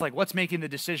means it's like, what's making the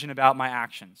decision about my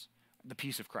actions? The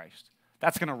peace of Christ.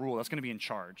 That's going to rule. That's going to be in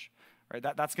charge. Right?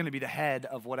 That's going to be the head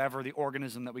of whatever the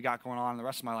organism that we got going on in the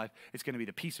rest of my life. It's going to be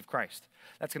the peace of Christ.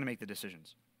 That's going to make the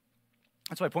decisions.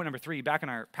 That's why point number 3, back in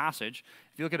our passage,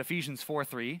 if you look at Ephesians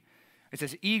 4:3, it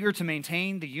says, eager to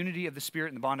maintain the unity of the Spirit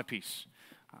in the bond of peace.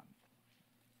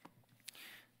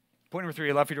 Point number 3,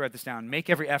 I'd love for you to write this down. Make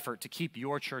every effort to keep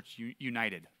your church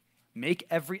united. Make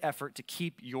every effort to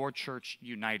keep your church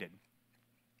united.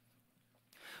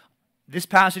 This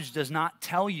passage does not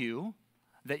tell you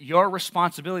that your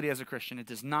responsibility as a Christian, it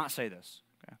does not say this.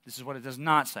 Okay? This is what it does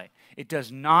not say. It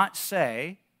does not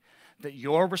say that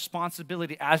your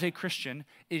responsibility as a Christian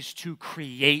is to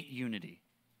create unity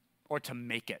or to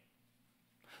make it.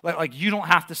 Like you don't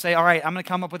have to say, all right, I'm going to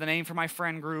come up with a name for my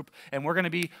friend group, and we're going to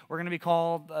be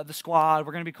called the squad.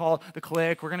 We're going to be called the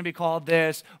clique. We're going to be called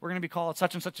this. We're going to be called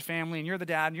such and such a family, and you're the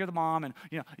dad, and you're the mom, and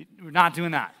we're not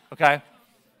doing that. Okay,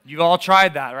 you've all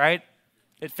tried that, right?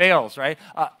 It fails, right?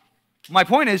 My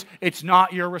point is, it's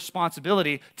not your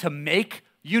responsibility to make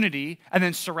unity and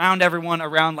then surround everyone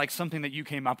around like something that you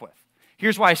came up with.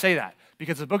 Here's why I say that.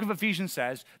 Because the book of Ephesians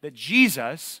says that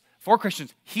Jesus, for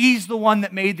Christians, he's the one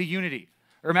that made the unity.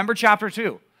 Remember chapter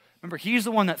 2. Remember, he's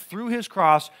the one that through his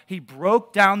cross, he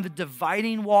broke down the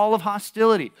dividing wall of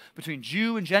hostility between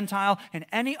Jew and Gentile and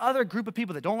any other group of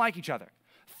people that don't like each other.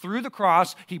 Through the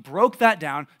cross, he broke that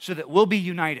down so that we'll be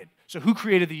united. So who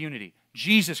created the unity?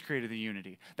 Jesus created the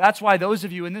unity. That's why those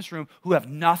of you in this room who have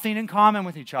nothing in common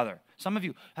with each other, some of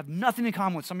you have nothing in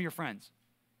common with some of your friends.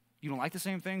 You don't like the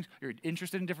same things, you're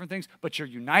interested in different things, but you're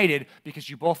united because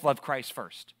you both love Christ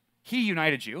first. He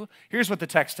united you. Here's what the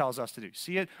text tells us to do.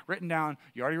 See it written down.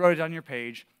 You already wrote it on your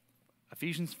page.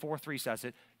 Ephesians 4:3 says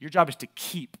it. Your job is to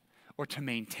keep or to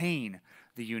maintain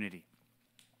the unity.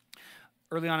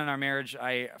 Early on in our marriage,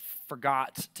 I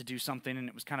forgot to do something, and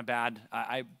it was kind of bad.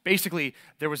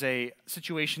 There was a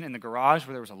situation in the garage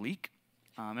where there was a leak.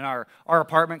 And our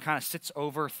apartment kind of sits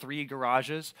over 3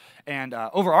 garages, and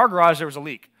over our garage, there was a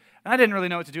leak. And I didn't really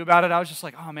know what to do about it. I was just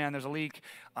like, oh, man, there's a leak.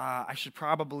 I should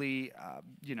probably,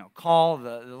 call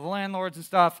the landlords and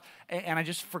stuff. And I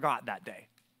just forgot that day,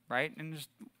 right? And just,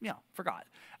 forgot.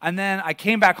 And then I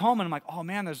came back home, and I'm like, oh,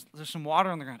 man, there's some water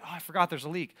on the ground. Oh, I forgot there's a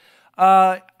leak.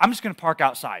 I'm just going to park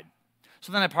outside.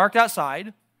 So then I parked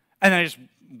outside, and then I just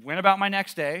went about my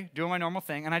next day, doing my normal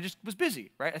thing, and I just was busy,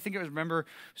 right? I think it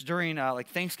was during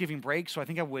Thanksgiving break, so I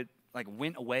think I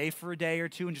went away for a day or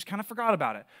two and just kind of forgot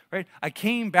about it, right? I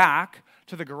came back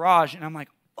to the garage, and I'm like,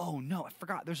 oh no, I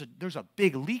forgot. There's a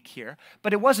big leak here,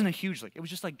 but it wasn't a huge leak. It was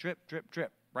just like drip, drip,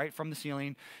 drip, right from the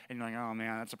ceiling, and you're like, oh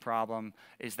man, that's a problem.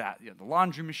 Is that the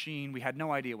laundry machine? We had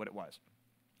no idea what it was.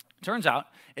 Turns out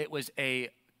it was a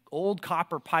old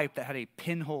copper pipe that had a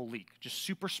pinhole leak, just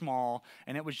super small,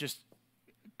 and it was just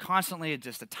constantly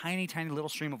just a tiny, tiny little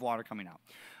stream of water coming out.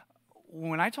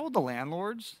 When I told the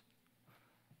landlords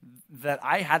that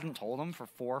I hadn't told them for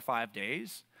 4 or 5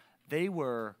 days, they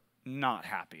were not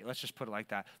happy. Let's just put it like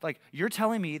that. Like, you're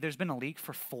telling me there's been a leak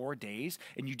for 4 days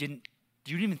and you didn't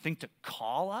even think to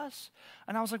call us?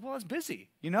 And I was like, well, I was busy,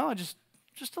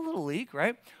 just a little leak,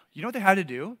 right? You know what they had to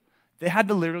do? They had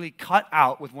to literally cut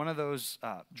out with one of those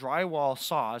drywall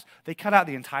saws. They cut out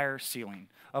the entire ceiling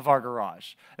of our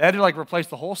garage. They had to replace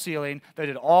the whole ceiling. They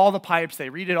did all the pipes. They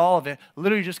redid all of it,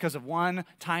 literally just because of one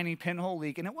tiny pinhole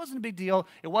leak. And it wasn't a big deal.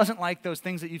 It wasn't like those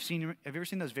things that you've seen. Have you ever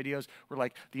seen those videos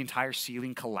where the entire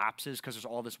ceiling collapses because there's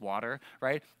all this water,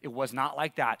 right? It was not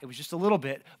like that. It was just a little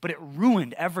bit, but it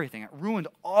ruined everything. It ruined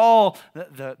all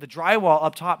the drywall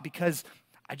up top because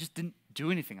I just didn't do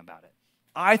anything about it.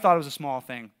 I thought it was a small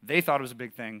thing. They thought it was a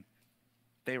big thing.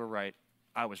 They were right.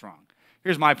 I was wrong.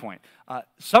 Here's my point.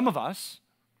 Some of us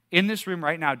in this room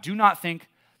right now do not think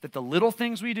that the little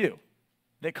things we do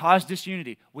that cause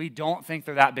disunity, we don't think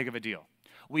they're that big of a deal.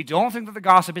 We don't think that the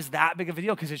gossip is that big of a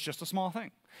deal because it's just a small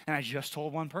thing. And I just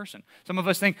told one person. Some of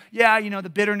us think,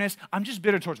 the bitterness, I'm just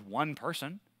bitter towards one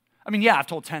person. I mean, I've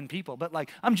told 10 people, but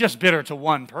I'm just bitter to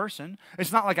one person.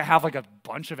 It's not like I have a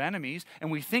bunch of enemies,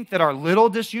 and we think that our little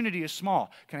disunity is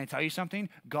small. Can I tell you something?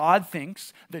 God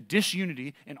thinks that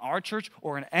disunity in our church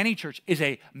or in any church is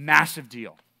a massive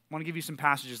deal. I want to give you some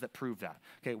passages that prove that.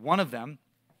 Okay, one of them,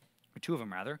 or two of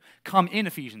them rather, come in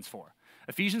Ephesians 4.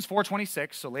 Ephesians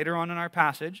 4:26, so later on in our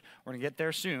passage, we're going to get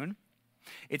there soon.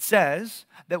 It says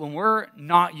that when we're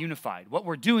not unified, what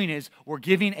we're doing is we're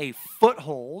giving a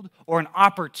foothold or an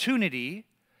opportunity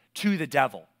to the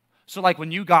devil. So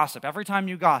when you gossip, every time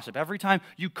you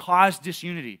cause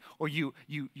disunity, or you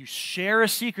share a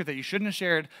secret that you shouldn't have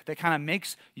shared that kind of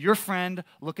makes your friend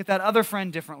look at that other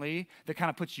friend differently, that kind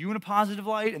of puts you in a positive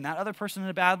light and that other person in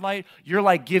a bad light,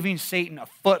 you're giving Satan a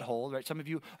foothold, right? Some of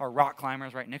you are rock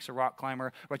climbers, right? Nick's a rock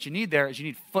climber. What you need there is you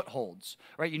need footholds,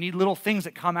 right? You need little things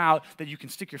that come out that you can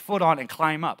stick your foot on and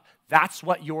climb up. That's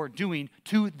what you're doing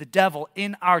to the devil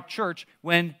in our church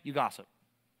when you gossip,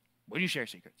 when you share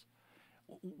secrets,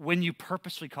 when you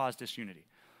purposely cause disunity.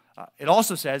 It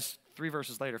also says, 4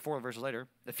 verses later,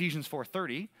 Ephesians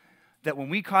 4:30, that when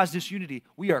we cause disunity,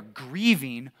 we are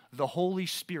grieving the Holy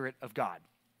Spirit of God.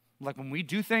 When we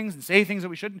do things and say things that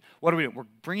we shouldn't, what are we doing? We're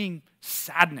bringing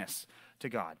sadness to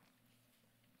God.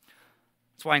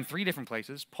 That's why in 3 different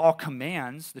places, Paul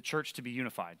commands the church to be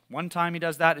unified. One time he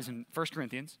does that is in 1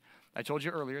 Corinthians. I told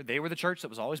you earlier, they were the church that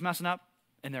was always messing up,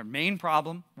 and their main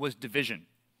problem was division,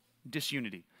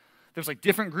 disunity. There's like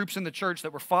different groups in the church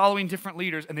that were following different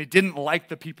leaders, and they didn't like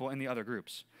the people in the other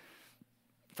groups.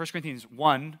 1 Corinthians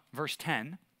 1, verse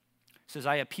 10 says,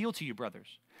 I appeal to you,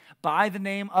 brothers, by the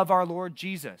name of our Lord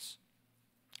Jesus,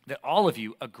 that all of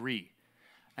you agree,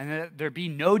 and that there be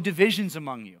no divisions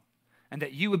among you, and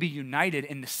that you would be united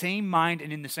in the same mind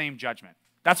and in the same judgment.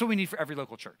 That's what we need for every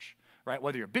local church, right?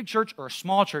 Whether you're a big church or a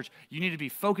small church, you need to be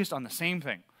focused on the same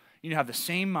thing. You need to have the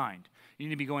same mind. You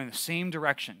need to be going the same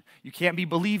direction. You can't be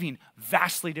believing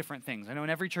vastly different things. I know in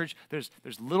every church there's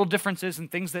little differences in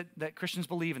things that Christians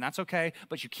believe, and that's okay,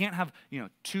 but you can't have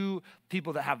two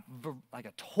people that have like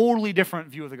a totally different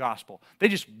view of the gospel. They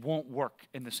just won't work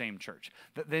in the same church.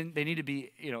 They need to be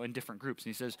in different groups.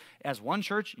 And he says, as one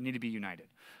church, you need to be united.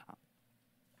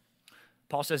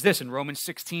 Paul says this in Romans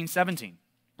 16:17.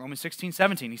 Romans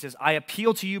 16:17, he says, I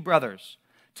appeal to you, brothers,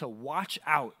 to watch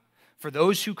out for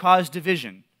those who cause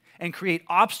division and create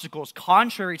obstacles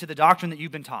contrary to the doctrine that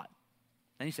you've been taught.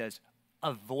 Then he says,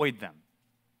 avoid them.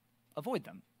 Avoid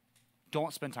them.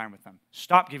 Don't spend time with them.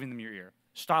 Stop giving them your ear.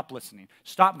 Stop listening.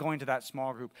 Stop going to that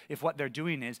small group if what they're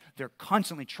doing is they're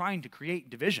constantly trying to create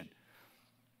division.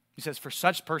 He says, for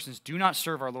such persons do not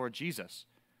serve our Lord Jesus,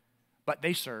 but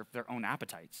they serve their own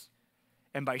appetites.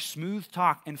 And by smooth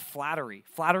talk and flattery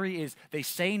is they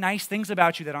say nice things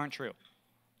about you that aren't true.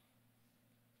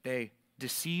 They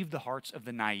deceive the hearts of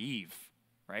the naive,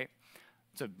 right?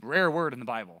 It's a rare word in the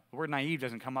Bible. The word naive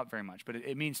doesn't come up very much, but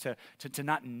it means to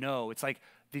not know. It's like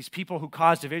these people who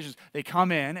cause divisions, they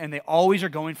come in and they always are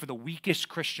going for the weakest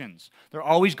Christians. They're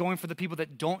always going for the people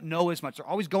that don't know as much. They're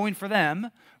always going for them,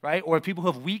 right? Or people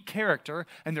who have weak character,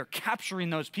 and they're capturing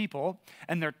those people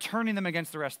and they're turning them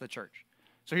against the rest of the church.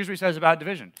 So here's what he says about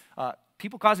division.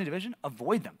 People causing division,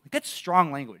 avoid them. That's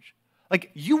strong language.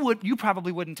 Like you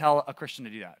probably wouldn't tell a Christian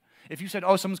to do that. If you said,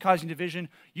 someone's causing division,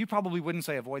 you probably wouldn't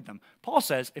say avoid them. Paul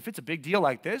says, if it's a big deal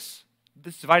like this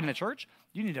dividing the church,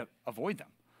 you need to avoid them.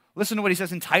 Listen to what he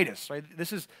says in Titus, right?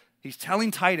 He's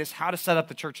telling Titus how to set up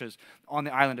the churches on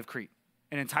the island of Crete.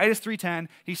 And in Titus 3:10,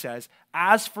 he says,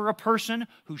 as for a person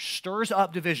who stirs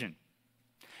up division,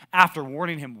 after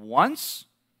warning him once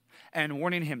and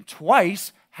warning him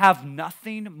twice, have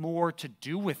nothing more to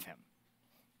do with him.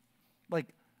 Like,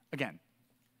 again,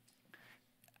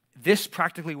 this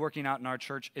practically working out in our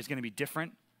church is going to be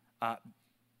different,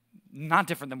 not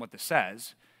different than what this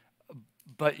says,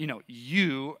 but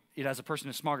you, as a person in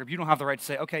a small group, you don't have the right to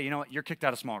say, okay, you know what, you're kicked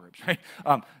out of small groups, right?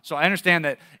 So I understand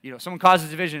that, someone causes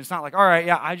division. It's not like, all right,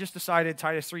 yeah, I just decided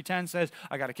Titus 3:10 says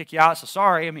I got to kick you out, so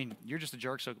sorry. I mean, you're just a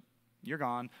jerk, so you're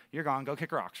gone, go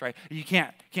kick rocks, right? You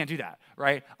can't do that,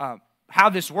 right? How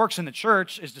this works in the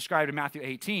church is described in Matthew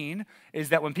 18, is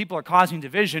that when people are causing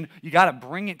division, you got to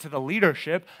bring it to the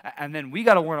leadership, and then we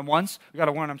got to warn them once, we got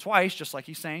to warn them twice, just like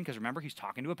he's saying, because remember, he's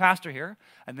talking to a pastor here,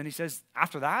 and then he says,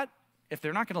 after that, if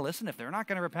they're not going to listen, if they're not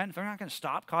going to repent, if they're not going to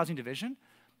stop causing division,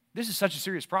 this is such a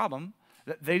serious problem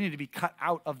that they need to be cut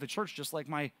out of the church, just like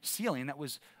my ceiling that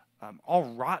was all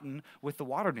rotten with the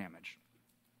water damage.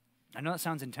 I know that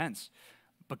sounds intense,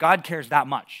 but God cares that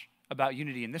much about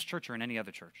unity in this church or in any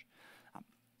other church.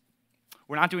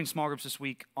 We're not doing small groups this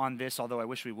week on this, although I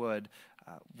wish we would.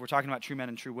 We're talking about true men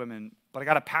and true women. But I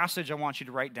got a passage I want you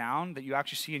to write down that you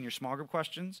actually see in your small group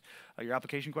questions, your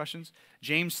application questions.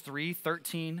 James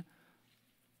 3:13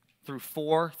 through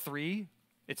 4:3.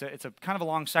 It's a kind of a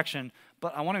long section,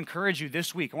 but I want to encourage you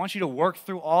this week. I want you to work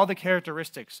through all the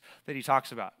characteristics that he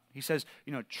talks about. He says,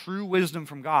 true wisdom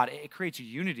from God, it creates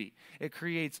unity. It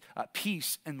creates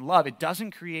peace and love. It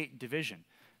doesn't create division.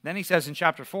 Then he says in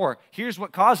chapter 4, here's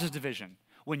what causes division: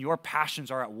 when your passions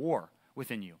are at war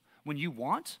within you. When you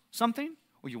want something,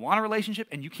 or you want a relationship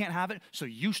and you can't have it, so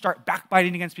you start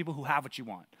backbiting against people who have what you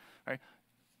want. Right?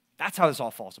 That's how this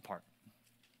all falls apart.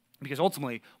 Because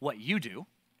ultimately, what you do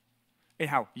and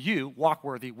how you walk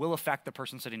worthy will affect the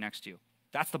person sitting next to you.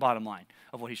 That's the bottom line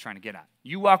of what he's trying to get at.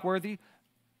 You walk worthy,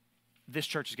 this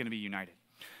church is going to be united.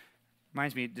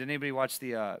 Reminds me, did anybody watch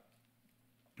the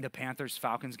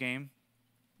Panthers-Falcons game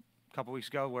a couple weeks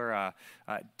ago where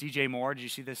DJ Moore, did you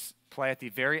see this play at the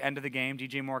very end of the game?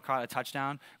 DJ Moore caught a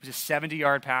touchdown. It was a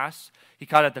 70-yard pass. He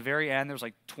caught it at the very end. There was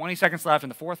like 20 seconds left in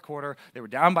the fourth quarter. They were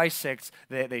down by 6.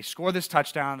 They score this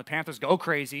touchdown. The Panthers go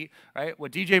crazy, right?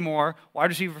 What DJ Moore, wide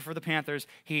receiver for the Panthers,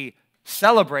 he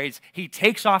celebrates. He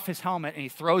takes off his helmet and he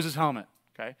throws his helmet,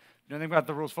 okay? You know anything about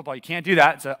the rules of football. You can't do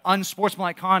that. It's an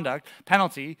unsportsmanlike conduct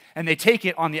penalty, and they take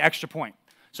it on the extra point.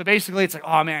 So basically, it's like,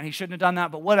 oh man, he shouldn't have done that,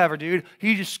 but whatever, dude.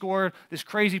 He just scored this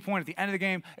crazy point at the end of the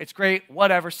game. It's great,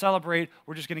 whatever, celebrate.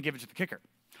 We're just going to give it to the kicker.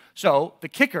 So the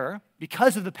kicker,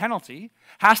 because of the penalty,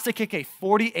 has to kick a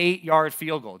 48-yard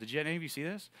field goal. Did any of you see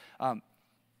this?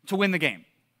 To win the game.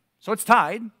 So it's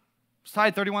tied. It's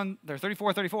tied 31, they're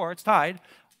 34-34, it's tied.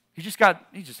 He just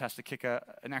has to kick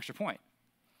an extra point.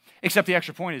 Except the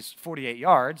extra point is 48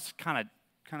 yards, kind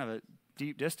of a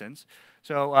deep distance.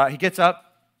 So he gets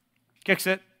up, kicks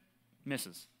it,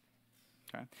 misses.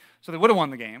 Okay? So they would have won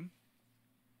the game.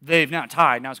 They've now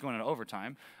tied. Now it's going into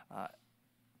overtime.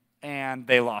 And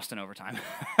they lost in overtime.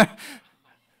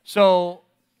 So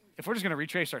if we're just going to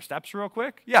retrace our steps real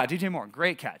quick, yeah, DJ Moore,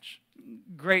 great catch.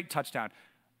 Great touchdown.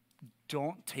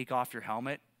 Don't take off your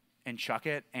helmet and chuck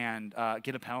it and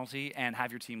get a penalty and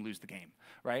have your team lose the game,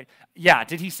 right? Yeah,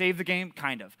 did he save the game?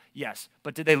 Kind of, yes.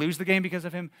 But did they lose the game because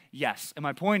of him? Yes. And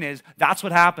my point is, that's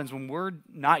what happens when we're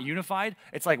not unified.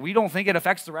 It's like we don't think it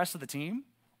affects the rest of the team.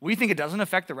 We think it doesn't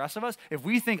affect the rest of us. If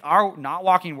we think our not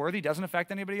walking worthy doesn't affect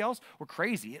anybody else, we're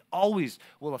crazy. It always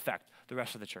will affect the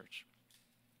rest of the church.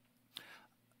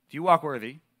 If you walk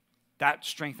worthy, that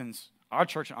strengthens our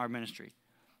church and our ministry.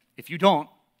 If you don't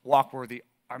walk worthy,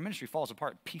 our ministry falls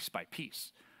apart piece by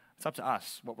piece. It's up to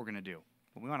us what we're going to do.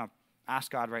 But we want to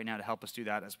ask God right now to help us do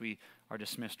that as we are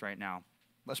dismissed right now.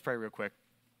 Let's pray real quick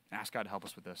and ask God to help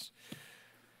us with this.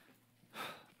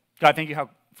 God, thank you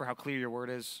for how clear your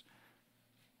word is.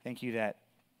 Thank you that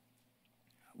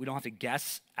we don't have to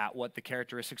guess at what the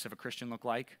characteristics of a Christian look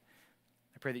like.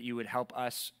 I pray that you would help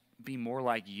us be more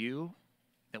like you,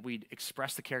 that we'd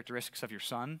express the characteristics of your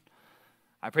Son.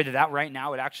 I pray that right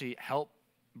now would actually help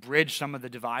bridge some of the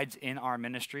divides in our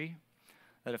ministry,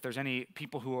 that if there's any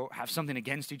people who have something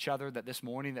against each other, that this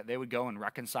morning that they would go and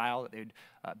reconcile, that they'd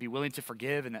be willing to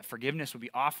forgive, and that forgiveness would be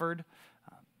offered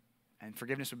and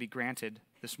forgiveness would be granted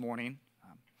this morning.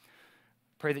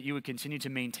 Pray that you would continue to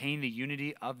maintain the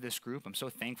unity of this group. I'm so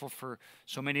thankful for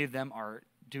so many of them are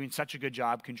doing such a good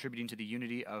job contributing to the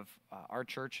unity of our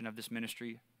church and of this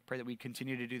ministry. Pray that we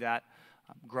continue to do that,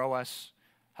 grow us,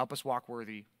 help us walk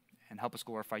worthy, and help us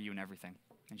glorify you in everything.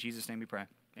 In Jesus' name we pray.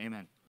 Amen.